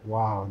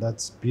 Wow,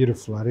 that's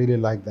beautiful. I really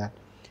like that.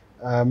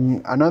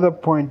 Another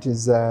point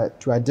is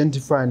to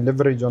identify and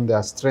leverage on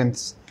their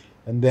strengths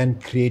and then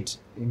create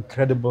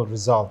incredible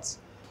results.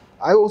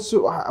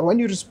 When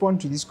you respond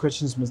to these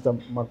questions, Mr.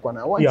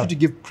 Makwana, I want you to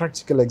give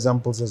practical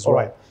examples as well.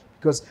 Right.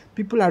 Because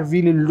people are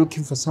really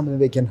looking for something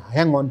they can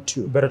hang on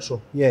to. Very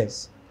true.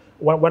 Yes.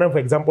 For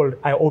example,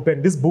 I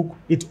opened this book,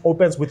 it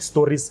opens with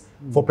stories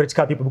for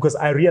practical people because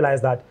I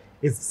realized that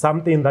it's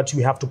something that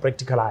you have to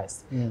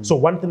practicalize. So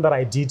one thing that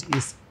I did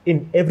is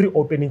in every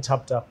opening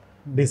chapter,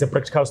 there's a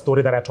practical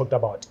story that I talked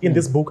about. In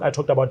this book, I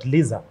talked about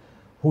Lisa,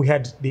 who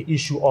had the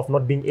issue of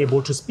not being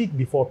able to speak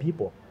before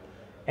people.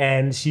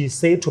 And she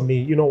said to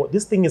me,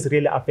 this thing is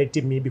really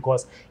affecting me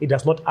because it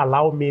does not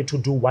allow me to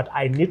do what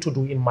I need to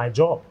do in my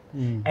job.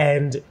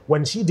 And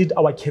when she did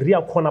our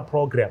Career Corner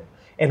program,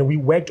 and we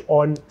worked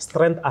on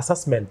strength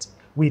assessment.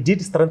 We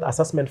did strength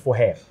assessment for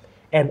her.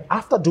 And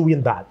after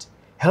doing that,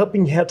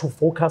 helping her to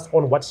focus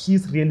on what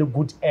she's really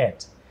good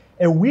at.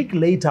 A week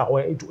later,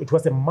 or it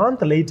was a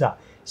month later,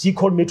 she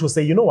called me to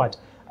say, you know what?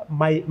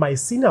 My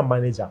senior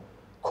manager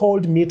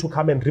called me to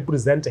come and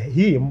represent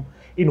him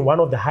in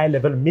one of the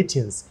high-level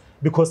meetings.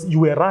 Because you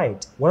were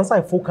right. Once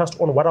I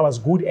focused on what I was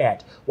good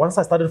at, once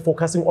I started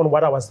focusing on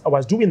what I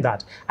was doing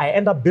that, I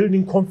ended up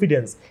building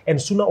confidence.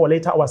 And sooner or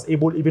later, I was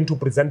able even to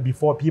present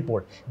before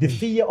people. The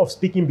fear of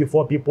speaking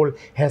before people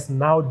has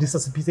now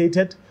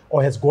dissipated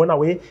or has gone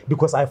away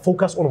because I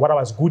focused on what I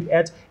was good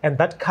at. And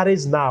that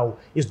courage now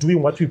is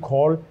doing what we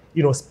call,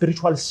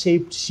 spiritual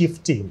shape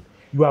shifting.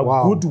 You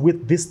are good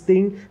with this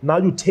thing. Now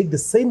you take the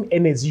same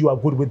energy you are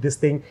good with this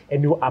thing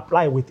and you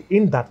apply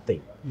within that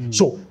thing.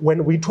 So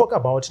when we talk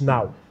about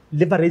now,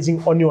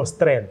 leveraging on your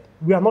strength.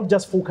 We are not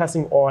just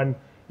focusing on,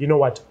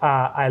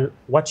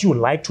 what you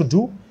like to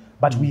do,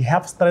 but we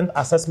have strength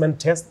assessment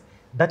tests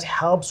that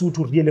helps you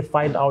to really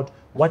find out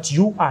what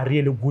you are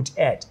really good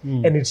at.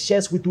 And it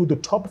shares with you the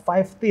top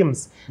 5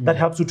 themes that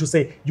helps you to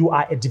say, you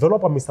are a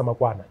developer, Mr.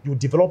 Makwana. You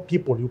develop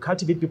people, you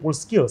cultivate people's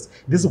skills.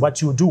 This is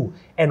what you do.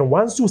 And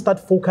once you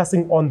start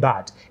focusing on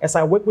that, as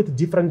I work with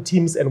different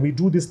teams and we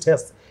do these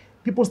tests,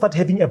 people start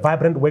having a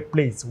vibrant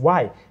workplace.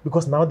 Why?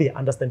 Because now they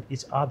understand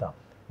each other.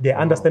 They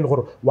understand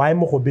why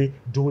Mogobe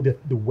do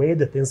the way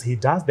the things he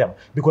does them,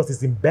 because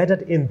it's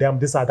embedded in them.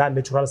 These are their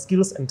natural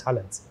skills and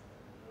talents.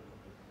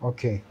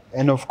 Okay.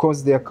 And of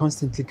course, they are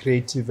constantly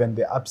creative and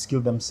they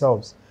upskill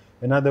themselves.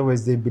 In other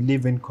words, they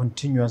believe in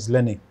continuous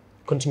learning.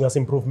 Continuous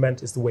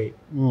improvement is the way.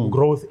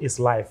 Growth is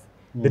life.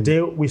 The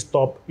day we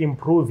stop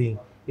improving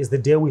is the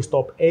day we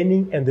stop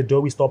earning and the day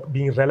we stop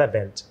being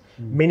relevant.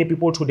 Many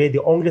people today,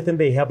 the only thing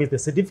they have is the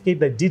certificate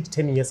they did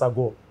 10 years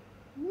ago.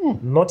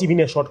 Not even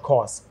a short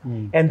course.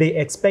 And they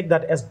expect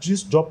that as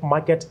this job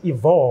market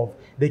evolve,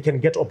 they can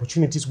get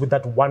opportunities with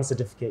that one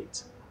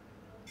certificate.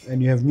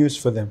 And you have news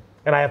for them.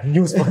 And I have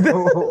news for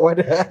them.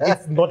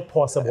 It's not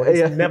possible.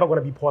 It's never going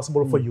to be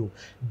possible for you.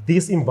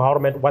 This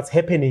environment, what's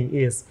happening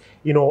is,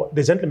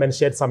 the gentleman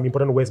shared some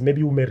important words.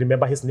 Maybe you may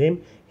remember his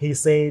name. He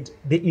said,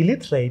 the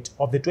illiterate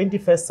of the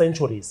 21st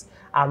centuries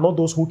are not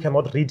those who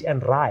cannot read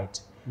and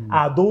write.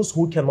 Are those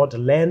who cannot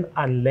learn,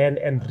 unlearn,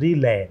 and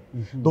relearn.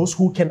 Those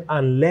who can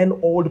unlearn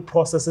old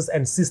processes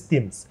and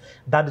systems.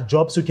 That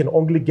jobs you can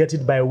only get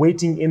it by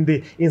waiting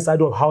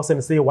inside of a house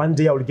and say, one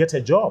day I will get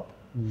a job.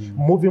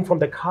 Moving from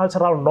the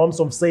cultural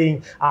norms of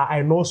saying,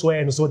 I know so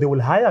and so, they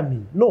will hire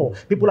me. No,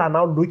 people are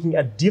now looking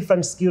at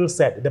different skill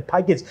set, the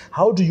package.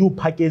 How do you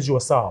package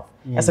yourself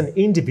as an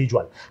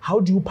individual? How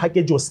do you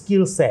package your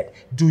skill set?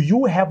 Do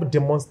you have a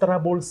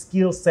demonstrable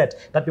skill set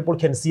that people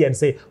can see and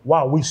say,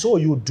 wow, we saw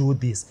you do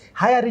this?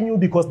 Hiring you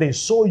because they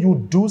saw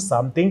you do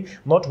something,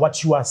 not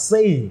what you are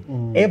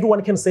saying.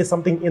 Everyone can say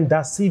something in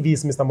their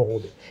CVs, Mr.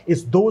 Mogobe.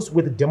 It's those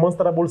with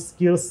demonstrable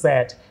skill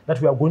set that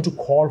we are going to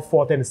call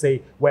forth and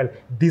say, well,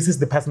 this is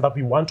the person that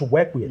we want to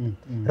work with.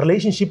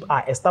 Relationships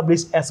are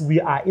established as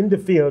we are in the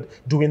field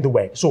doing the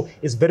work. So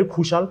it's very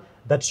crucial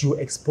that you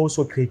expose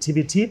your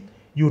creativity.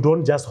 You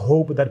don't just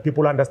hope that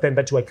people understand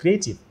that you are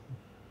creative.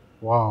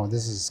 Wow,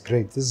 this is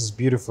great. This is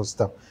beautiful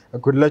stuff. I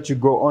could let you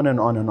go on and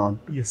on and on.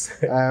 Yes.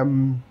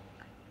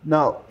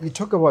 Now, you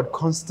talk about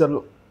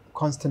constant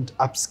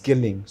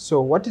upskilling.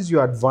 So what is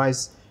your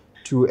advice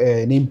to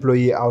an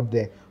employee out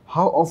there?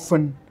 How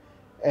often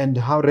and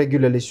how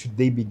regularly should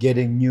they be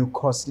getting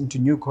into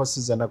new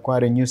courses and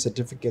acquiring new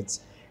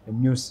certificates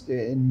and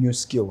new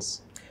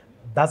skills?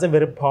 That's a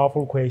very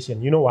powerful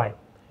question. You know why?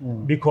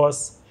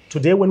 Because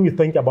today when we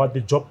think about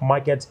the job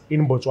market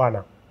in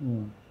Botswana,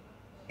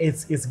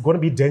 it's going to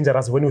be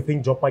dangerous when we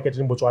think job market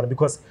in Botswana,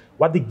 because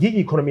what the gig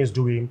economy is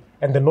doing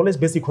and the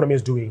knowledge-based economy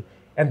is doing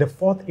and the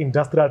fourth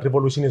industrial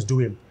revolution is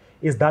doing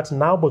is that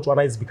now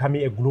Botswana is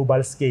becoming a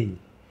global scale.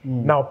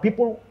 Now,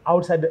 people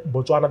outside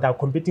Botswana, they are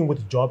competing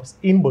with jobs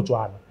in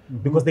Botswana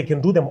because they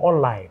can do them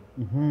online.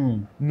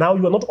 Now,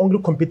 you are not only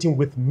competing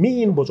with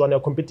me in Botswana,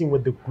 you're competing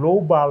with the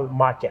global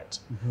market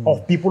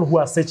of people who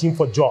are searching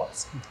for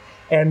jobs.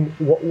 And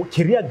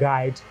Career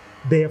Guide,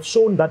 they have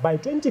shown that by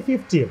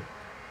 2050,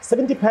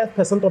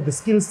 75% of the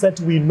skill set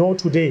we know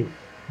today,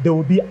 they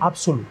will be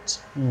obsolete.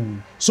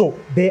 So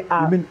they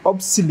are... You mean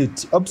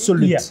obsolete?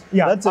 Obsolete.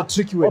 Yeah. That's a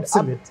tricky word.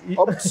 Obsolete.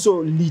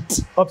 Obsolete.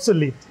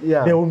 Obsolete.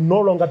 Yeah. They will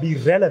no longer be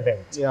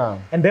relevant. Yeah.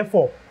 And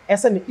therefore,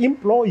 as an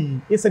employee,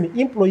 as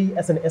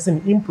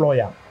an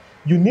employer,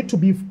 you need to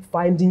be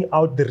finding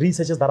out the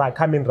researches that are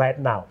coming right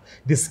now.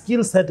 The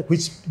skill set,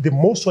 which the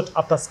most sought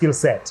after skill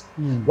set.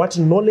 What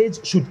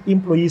knowledge should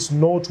employees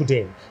know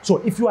today? So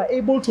if you are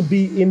able to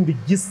be in the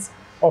gist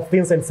of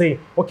things and say,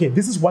 okay,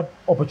 this is what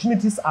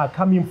opportunities are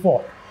coming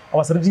for. I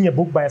was reading a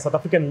book by a South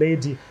African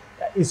lady.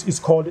 It's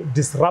called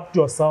Disrupt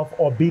Yourself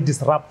or Be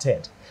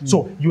Disrupted.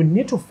 So you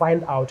need to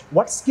find out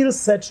what skill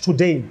set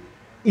today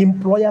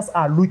employers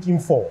are looking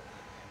for.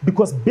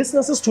 Because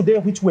businesses today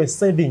which we're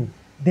saving,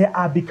 they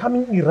are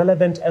becoming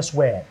irrelevant as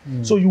well.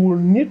 So you will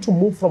need to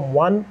move from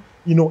one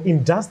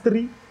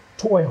industry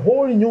to a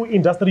whole new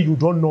industry you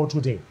don't know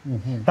today.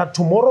 That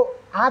tomorrow,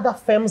 other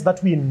firms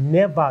that we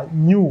never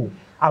knew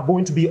are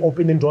going to be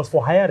opening doors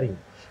for hiring.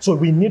 So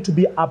we need to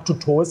be up to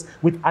toes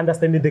with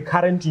understanding the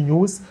current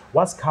news,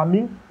 what's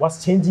coming,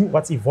 what's changing,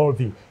 what's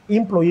evolving.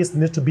 Employees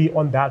need to be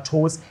on their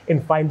toes in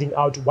finding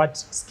out what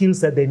skill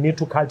set they need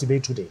to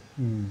cultivate today.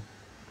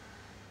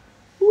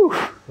 Whew,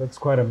 that's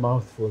quite a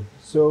mouthful.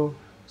 So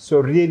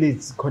really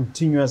it's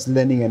continuous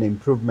learning and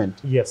improvement.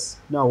 Yes.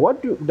 Now,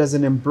 what does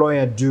an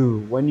employer do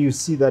when you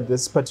see that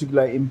this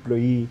particular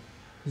employee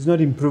is not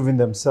improving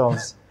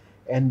themselves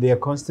and they are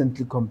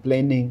constantly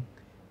complaining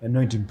and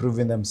not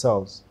improving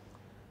themselves?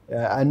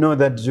 I know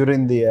that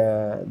during the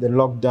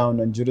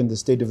lockdown and during the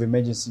state of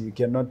emergency, you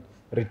cannot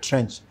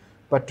retrench.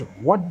 But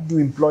what do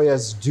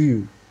employers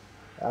do?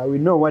 We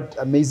know what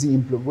amazing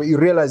employee. Well, you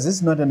realize this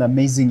is not an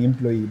amazing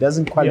employee. It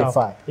doesn't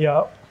qualify.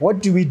 Yeah.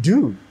 What do we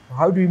do?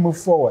 How do we move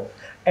forward?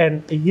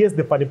 And here's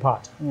the funny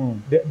part.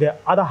 The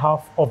other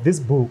half of this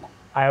book,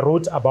 I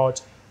wrote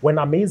about when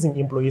amazing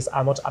employees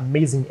are not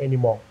amazing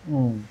anymore.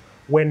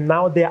 When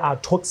now they are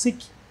toxic,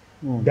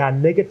 they are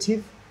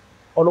negative,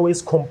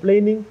 always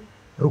complaining,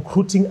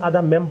 recruiting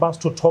other members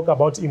to talk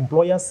about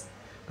employers,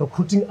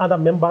 recruiting other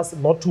members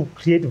not to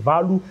create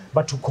value,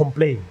 but to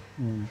complain.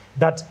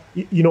 That,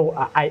 you know,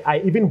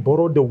 I even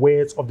borrowed the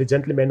words of the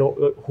gentleman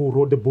who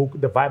wrote the book,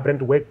 The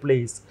Vibrant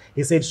Workplace.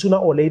 He said, sooner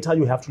or later,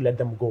 you have to let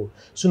them go.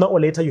 Sooner or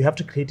later, you have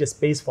to create a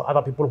space for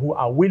other people who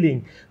are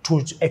willing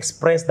to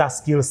express that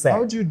skill set.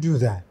 How do you do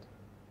that?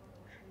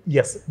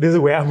 Yes, this is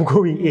where I'm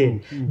going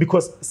in.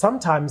 Because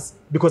sometimes,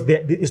 because there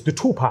is the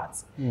two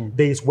parts.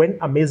 There is when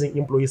amazing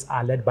employees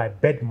are led by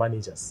bad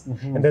managers.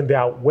 And then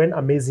there are when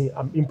amazing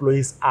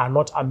employees are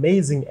not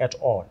amazing at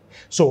all.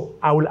 So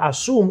I will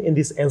assume in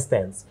this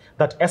instance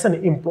that as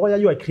an employer,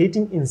 you are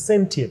creating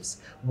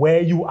incentives where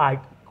you are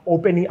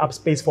opening up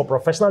space for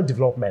professional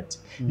development.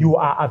 You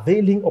are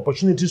availing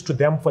opportunities to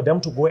them for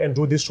them to go and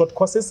do these short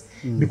courses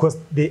because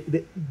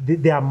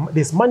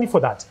there's money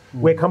for that,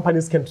 where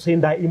companies can train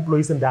their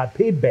employees and they are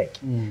paid back.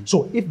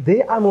 So if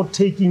they are not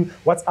taking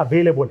what's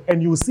available,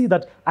 and you see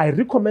that I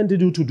recommended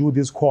you to do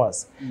this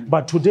course,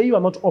 but today you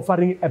are not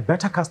offering a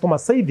better customer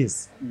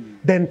service,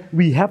 then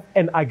we have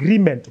an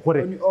agreement.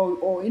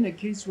 Or in a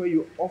case where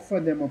you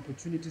offer them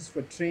opportunities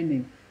for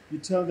training, you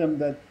tell them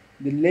that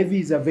the levy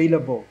is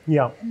available.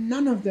 Yeah.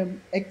 None of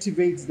them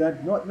activates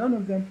that. None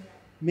of them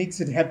makes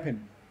it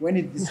happen. When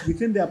it is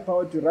within their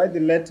power to write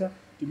the letter,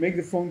 to make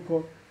the phone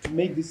call, to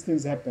make these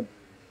things happen.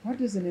 What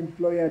does an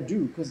employer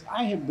do? Because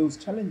I have those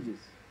challenges.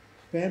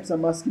 Perhaps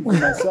I'm asking for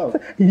myself.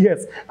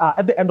 Yes.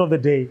 At the end of the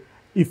day,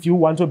 if you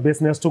want your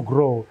business to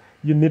grow,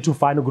 you need to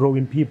find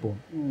growing people.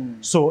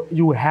 So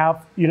you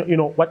have, you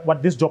know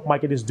what this job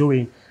market is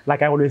doing,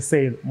 like I always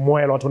say,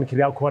 more a lot on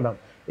Career Corner,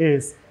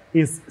 is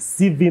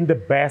sieving the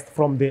best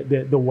from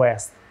the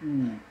West.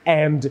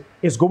 And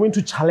it's going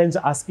to challenge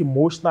us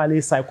emotionally,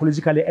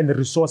 psychologically, and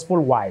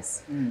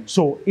resourceful-wise.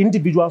 So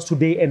individuals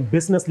today and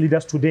business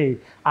leaders today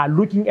are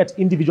looking at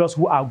individuals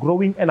who are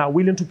growing and are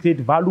willing to create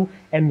value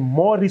and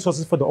more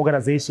resources for the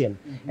organization.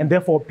 And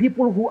therefore,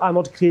 people who are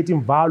not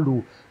creating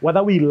value,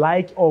 whether we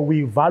like or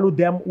we value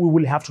them, we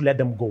will have to let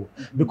them go.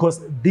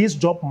 Because this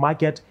job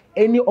market,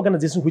 any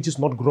organization which is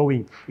not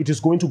growing, it is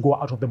going to go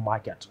out of the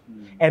market.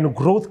 And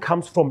growth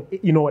comes from,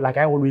 like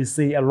I always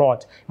say a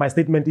lot, my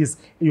statement is,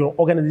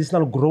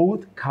 organizational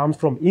growth comes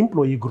from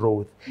employee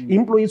growth.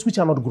 Employees which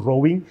are not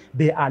growing,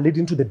 they are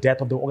leading to the death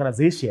of the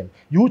organization.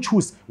 You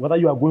choose whether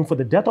you are going for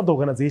the death of the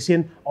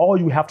organization or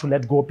you have to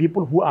let go of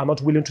people who are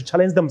not willing to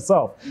challenge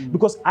themselves.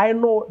 Because I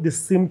know the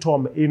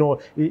symptom,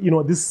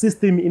 this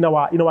system in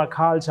our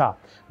culture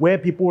where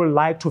people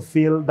like to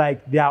feel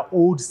like they are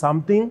owed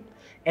something,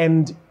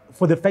 and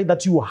for the fact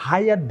that you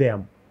hired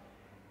them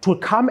to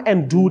come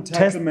and do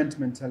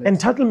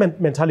entitlement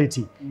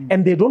mentality.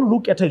 And they don't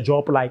look at a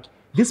job like,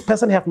 this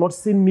person have not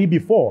seen me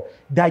before.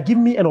 They are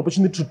giving me an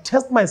opportunity to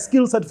test my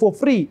skill set for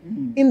free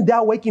in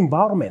their work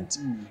environment.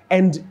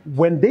 And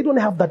when they don't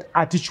have that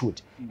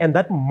attitude and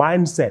that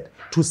mindset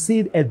to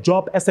see a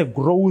job as a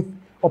growth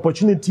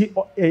opportunity,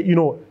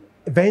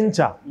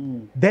 venture,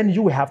 then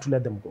you have to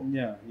let them go.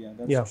 Yeah,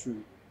 that's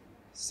true.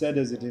 Sad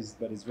as it is,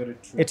 but it's very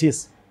true. It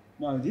is.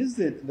 Now, this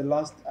is the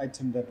last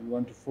item that we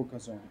want to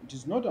focus on. It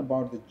is not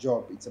about the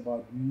job, it's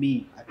about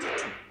me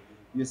attitude.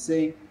 You're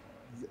saying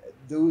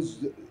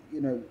those,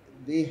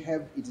 they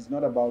have, it is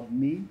not about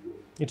me.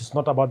 It is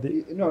not about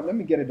the... No, let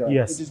me get it right.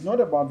 Yes. It is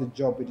not about the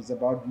job, it is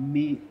about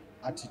me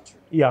attitude.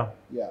 Yeah.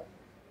 Yeah.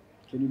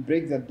 Can you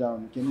break that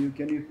down? Can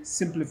you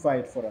simplify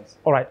it for us?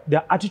 All right.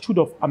 The attitude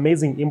of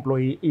amazing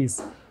employee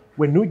is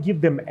when you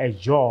give them a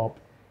job,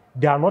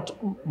 they are not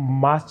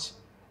much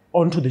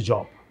onto the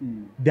job.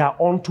 They are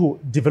on to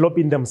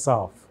developing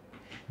themselves.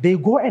 They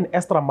go an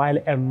extra mile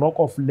and knock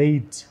off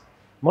late,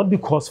 not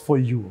because for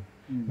you,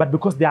 but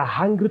because they are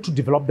hungry to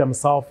develop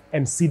themselves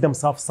and see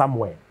themselves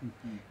somewhere.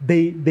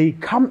 They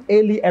come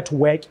early at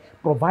work,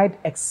 provide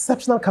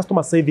exceptional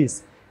customer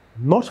service,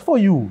 not for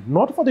you,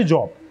 not for the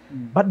job,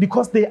 but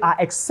because they are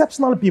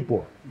exceptional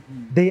people.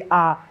 They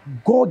are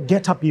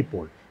go-getter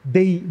people.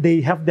 They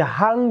have the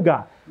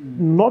hunger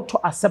not to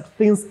accept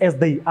things as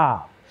they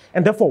are.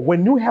 And therefore,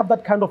 when you have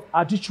that kind of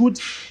attitude,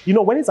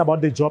 when it's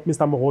about the job,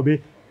 Mr.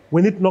 Mogobe,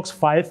 when it knocks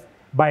 5,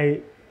 by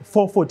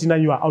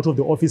 4:49 you are out of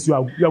the office, you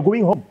are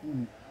going home.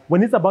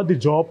 When it's about the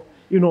job,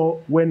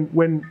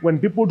 when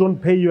people don't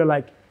pay, you're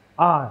like,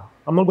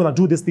 I'm not going to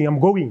do this thing, I'm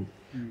going.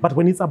 But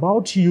when it's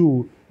about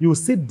you, you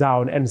sit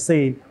down and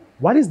say,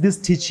 what is this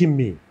teaching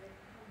me?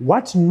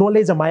 What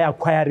knowledge am I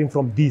acquiring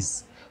from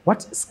this?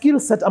 What skill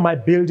set am I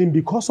building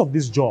because of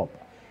this job?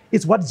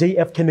 It's what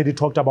J.F. Kennedy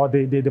talked about,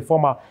 the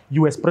former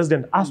U.S.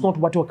 president. Ask not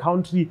what your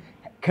country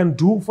can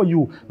do for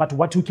you, but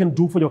what you can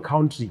do for your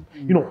country.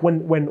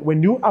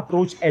 When you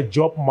approach a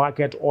job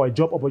market or a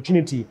job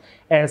opportunity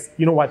as,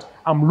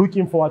 I'm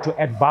looking forward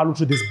to add value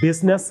to this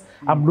business.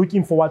 I'm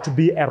looking forward to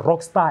be a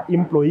rock star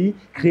employee,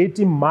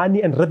 creating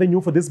money and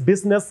revenue for this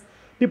business.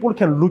 People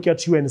can look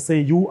at you and say,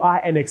 you are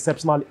an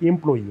exceptional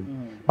employee.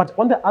 But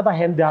on the other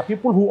hand, there are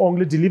people who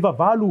only deliver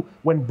value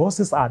when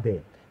bosses are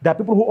there. There are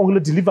people who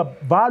only deliver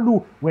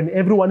value when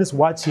everyone is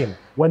watching,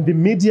 when the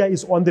media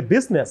is on the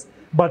business.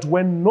 But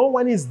when no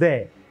one is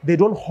there, they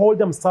don't hold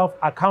themselves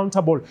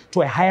accountable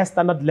to a higher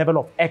standard level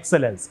of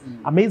excellence.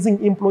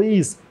 Amazing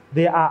employees,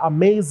 they are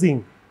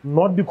amazing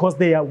not because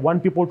they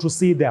want people to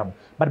see them,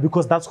 but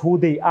because that's who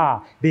they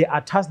are. They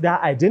attach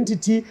their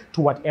identity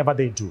to whatever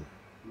they do.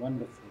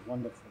 Wonderful,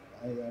 wonderful.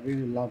 I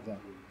really love that.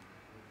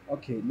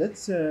 Okay,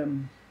 let's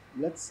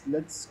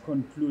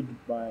conclude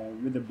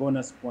with a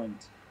bonus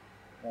point.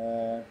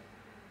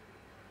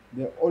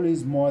 They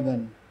always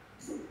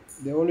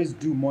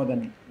do more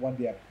than what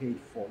they are paid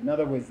for. In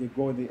other words, they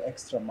go the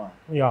extra mile.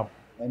 Yeah.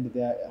 And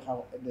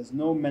there's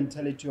no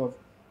mentality of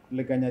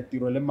leganya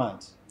tiro le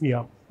mat.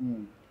 Yeah.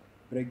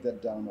 Break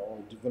that down or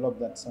develop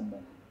that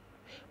somewhere.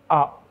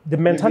 The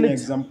mentality.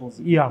 Examples.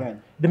 Yeah.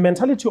 The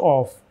mentality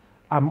of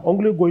I'm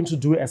only going to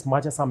do as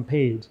much as I'm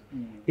paid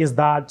is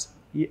that.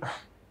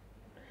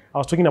 I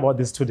was talking about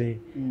this today.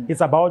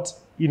 It's about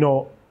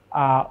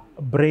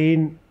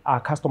brain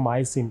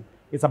customizing.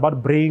 It's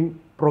about brain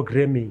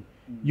programming.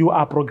 You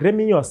are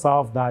programming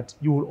yourself that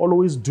you will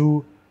always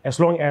do as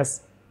long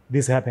as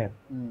this happens.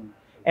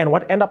 And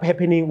what end up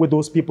happening with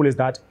those people is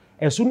that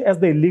as soon as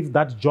they leave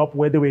that job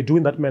where they were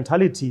doing that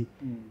mentality,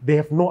 they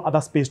have no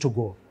other space to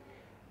go.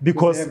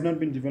 Because they have not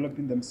been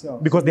developing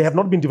themselves. Because they have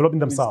not been developing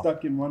themselves.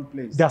 Stuck in one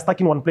place. They are stuck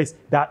in one place.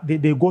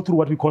 They go through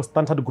what we call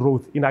standard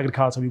growth in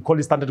agriculture. We call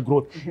it standard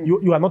growth.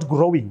 You are not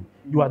growing.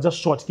 You are just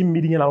short.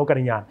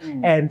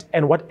 And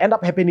what end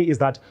up happening is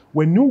that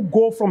when you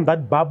go from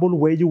that bubble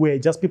where you were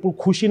just people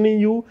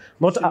cushioning you,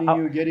 not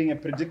you getting a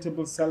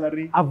predictable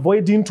salary,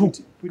 avoiding to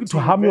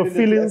harm your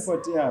feelings.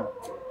 Effort, yeah.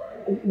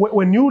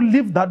 When you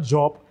leave that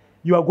job,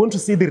 you are going to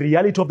see the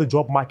reality of the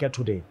job market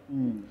today.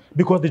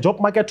 Because the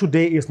job market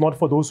today is not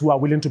for those who are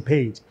willing to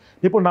pay it.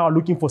 People now are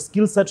looking for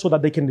skill set so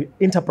that they can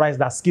enterprise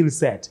that skill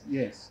set.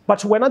 Yes.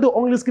 But when the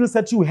only skill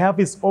set you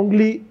have is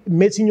only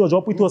matching your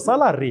job with your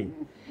salary.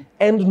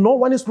 And no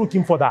one is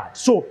looking for that.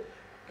 So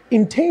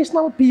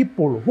intentional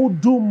people who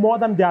do more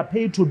than they are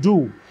paid to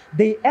do,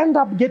 they end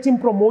up getting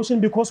promotion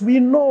because we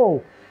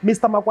know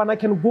Mr. Makwana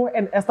can go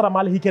an extra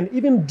mile. He can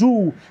even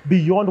do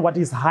beyond what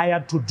he's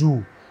hired to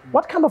do.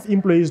 What kind of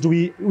employees do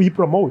we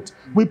promote?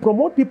 We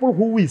promote people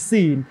who we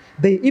see,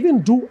 they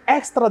even do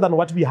extra than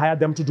what we hire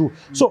them to do.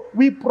 So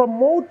we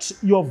promote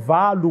your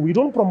value. We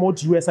don't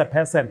promote you as a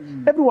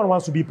person. Everyone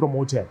wants to be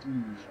promoted.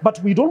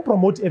 But we don't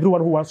promote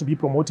everyone who wants to be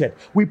promoted.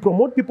 We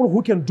promote people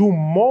who can do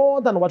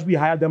more than what we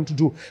hire them to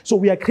do. So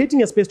we are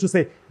creating a space to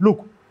say,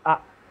 look,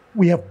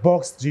 we have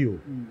boxed you.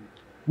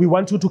 We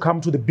want you to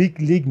come to the big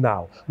league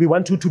now. We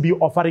want you to be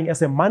offering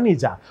as a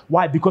manager.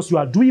 Why? Because you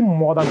are doing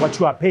more than what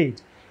you are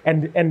paid.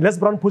 And Les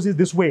Brown puts it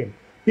this way.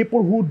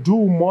 People who do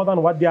more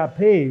than what they are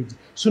paid,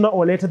 sooner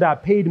or later they are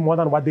paid more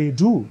than what they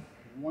do.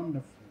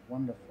 Wonderful,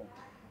 wonderful.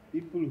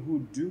 People who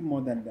do more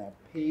than they are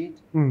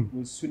paid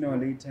will sooner or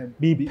later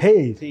be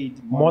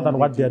paid more than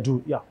what they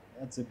do. Yeah.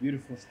 That's a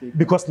beautiful statement.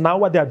 Because now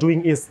what they are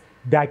doing is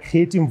they are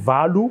creating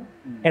value,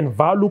 and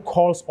value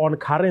calls on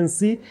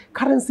currency.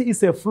 Currency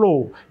is a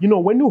flow.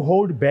 When you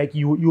hold back,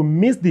 you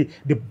miss the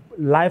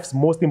life's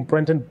most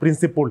important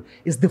principle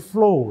is the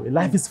flow.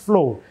 Life is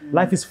flow.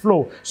 Life is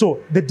flow.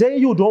 So the day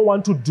you don't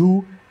want to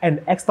do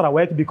an extra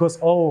work because,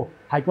 is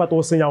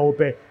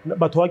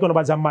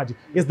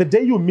the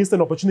day you miss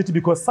an opportunity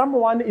because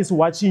someone is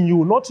watching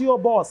you, not your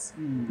boss.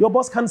 Your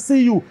boss can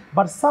see you,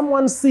 but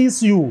someone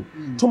sees you.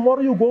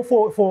 Tomorrow you go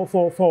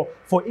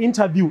for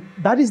interview.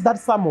 That is that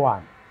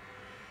someone.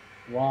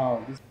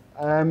 Wow.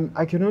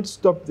 I cannot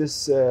stop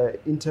this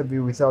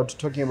interview without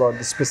talking about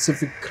the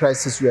specific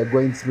crisis we are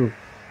going through,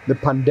 the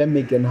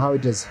pandemic and how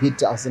it has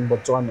hit us in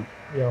Botswana.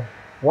 Yeah.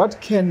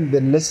 What can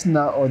the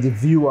listener or the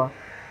viewer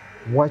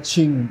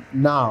watching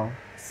now,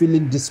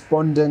 feeling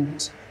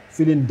despondent,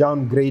 feeling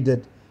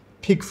downgraded,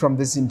 pick from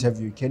this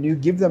interview? Can you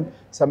give them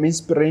some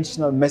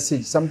inspirational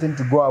message, something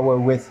to go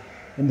away with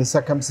in the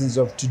circumstances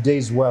of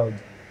today's world,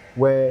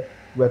 where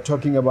we're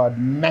talking about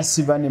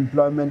massive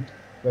unemployment,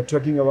 we're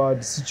talking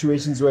about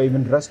situations where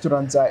even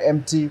restaurants are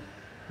empty,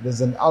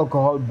 there's an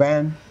alcohol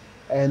ban,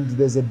 and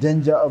there's a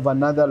danger of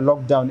another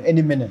lockdown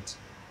any minute?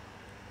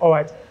 All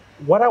right.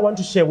 What I want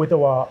to share with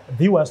our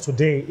viewers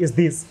today is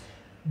this.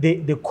 The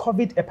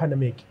COVID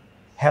epidemic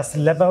has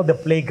leveled the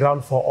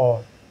playground for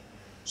all.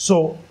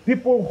 So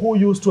people who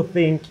used to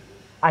think,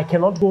 I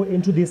cannot go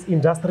into this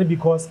industry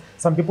because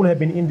some people have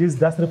been in this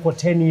industry for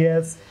 10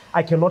 years.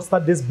 I cannot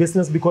start this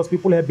business because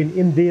people have been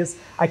in this.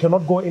 I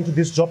cannot go into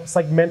this job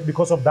segment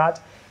because of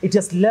that. It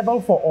is level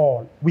for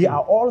all. We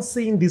are all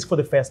seeing this for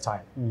the first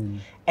time.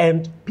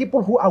 And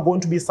people who are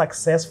going to be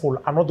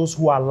successful are not those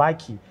who are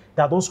lucky.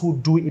 They are those who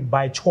do it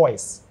by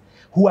choice,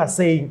 who are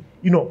saying,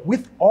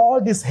 with all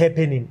this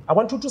happening, I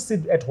want you to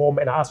sit at home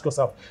and ask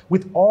yourself,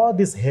 with all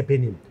this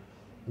happening,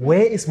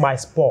 where is my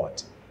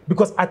spot?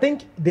 Because I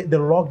think the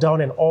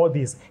lockdown and all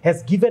this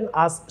has given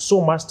us so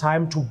much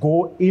time to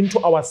go into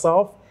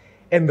ourselves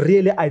and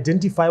really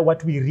identify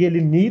what we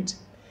really need.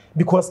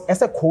 Because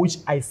as a coach,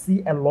 I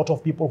see a lot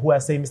of people who are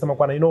saying, Mr.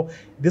 Makwana,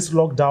 this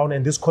lockdown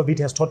and this COVID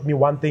has taught me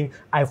one thing.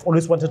 I've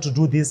always wanted to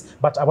do this,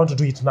 but I want to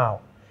do it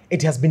now.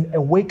 It has been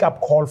a wake-up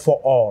call for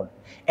all.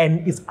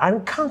 And it's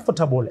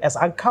uncomfortable as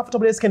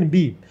can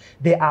be.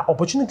 There are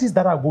opportunities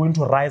that are going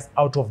to rise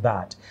out of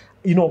that.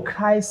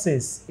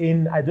 crisis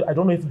in, I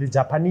don't know if the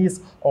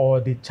Japanese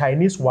or the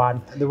Chinese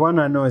one. The one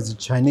I know is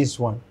the Chinese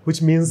one.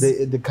 Which means?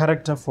 The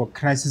character for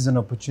crisis and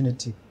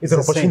opportunity. It's an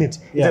opportunity.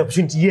 It's an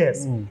opportunity,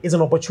 yes. It's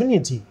an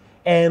opportunity.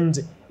 And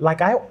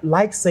like I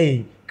like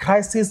saying,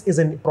 crisis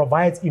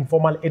provides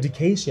informal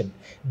education.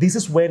 This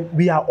is when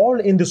we are all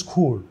in the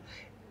school.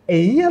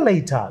 A year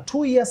later,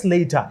 2 years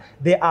later,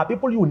 there are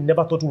people you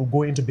never thought would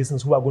go into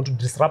business who are going to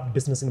disrupt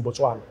business in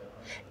Botswana.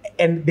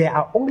 And they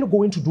are only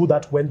going to do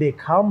that when they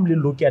calmly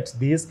look at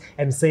this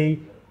and say,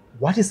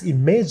 what is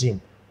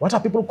emerging? What are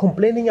people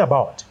complaining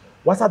about?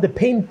 What are the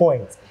pain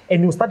points?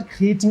 And you start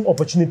creating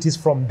opportunities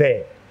from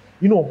there.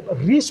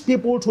 Rich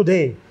people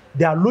today,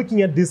 they are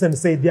looking at this and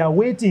say they are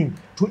waiting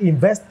to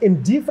invest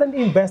in different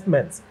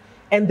investments.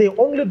 And they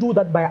only do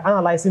that by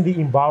analyzing the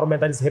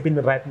environment that is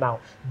happening right now.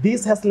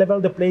 This has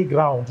leveled the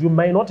playground. You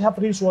may not have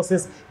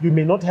resources, you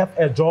may not have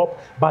a job,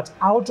 but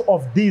out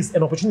of this,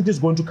 an opportunity is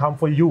going to come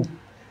for you.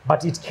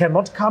 But it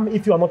cannot come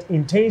if you are not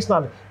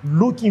intentional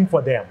looking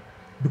for them.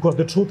 Because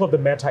the truth of the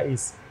matter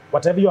is,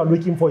 whatever you are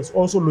looking for is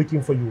also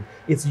looking for you.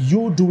 It's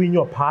you doing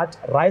your part,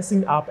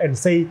 rising up and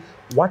say,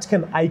 what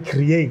can I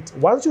create?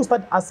 Once you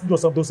start asking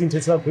yourself those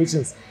intentional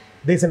questions,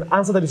 there's an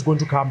answer that is going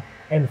to come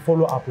and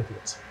follow up with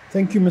it.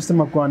 Thank you, Mr.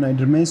 Makwana.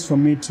 It remains for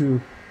me to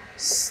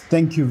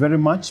thank you very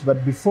much.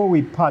 But before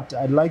we part,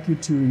 I'd like you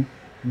to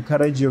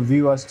encourage your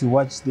viewers to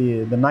watch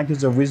the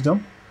Nuggets of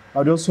Wisdom.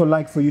 I'd also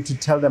like for you to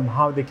tell them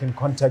how they can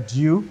contact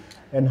you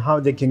and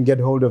how they can get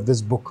hold of this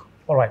book.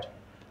 All right.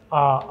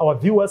 Our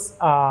viewers,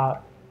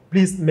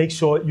 please make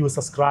sure you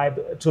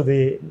subscribe to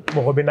the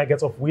Mogobe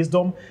Nuggets of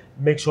Wisdom.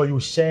 Make sure you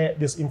share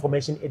this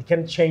information. It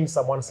can change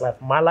someone's life.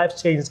 My life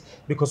changed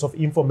because of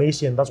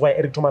information. That's why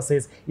Eric Thomas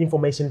says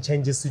information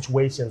changes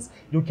situations.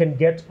 You can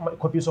get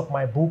copies of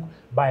my book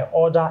by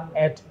order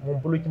at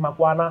Mompoloki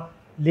Makwana,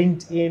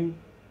 LinkedIn,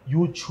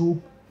 YouTube,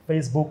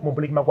 Facebook,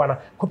 Mompoloki Makwana.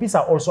 Copies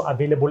are also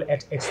available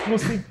at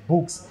exclusive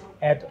books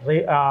at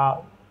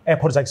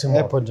Airport Junction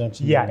Mall. Airport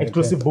Junction. Yeah,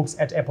 exclusive books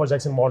at Airport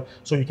Junction Mall,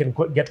 so you can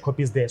get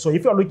copies there. So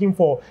if you are looking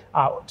for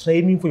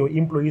training for your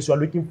employees, you are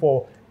looking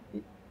for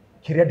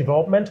career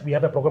development, we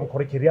have a program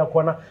called Career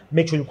Corner.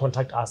 Make sure you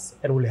contact us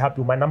and we'll help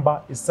you. My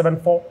number is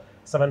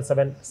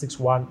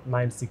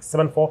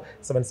 74776196.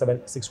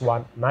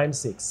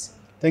 74776196.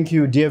 Thank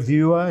you, dear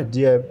viewer,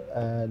 dear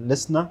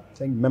listener,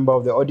 member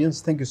of the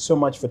audience. Thank you so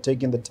much for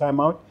taking the time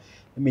out.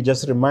 Let me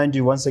just remind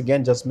you once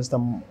again,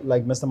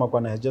 like Mr.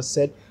 Makwana has just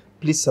said,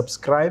 please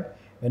subscribe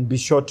and be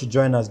sure to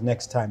join us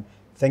next time.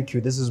 Thank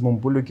you. This is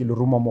Mompoloki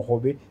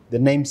Lerumo, the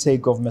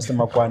namesake of Mr.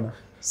 Makwana,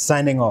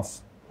 signing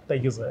off.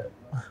 Thank you, sir.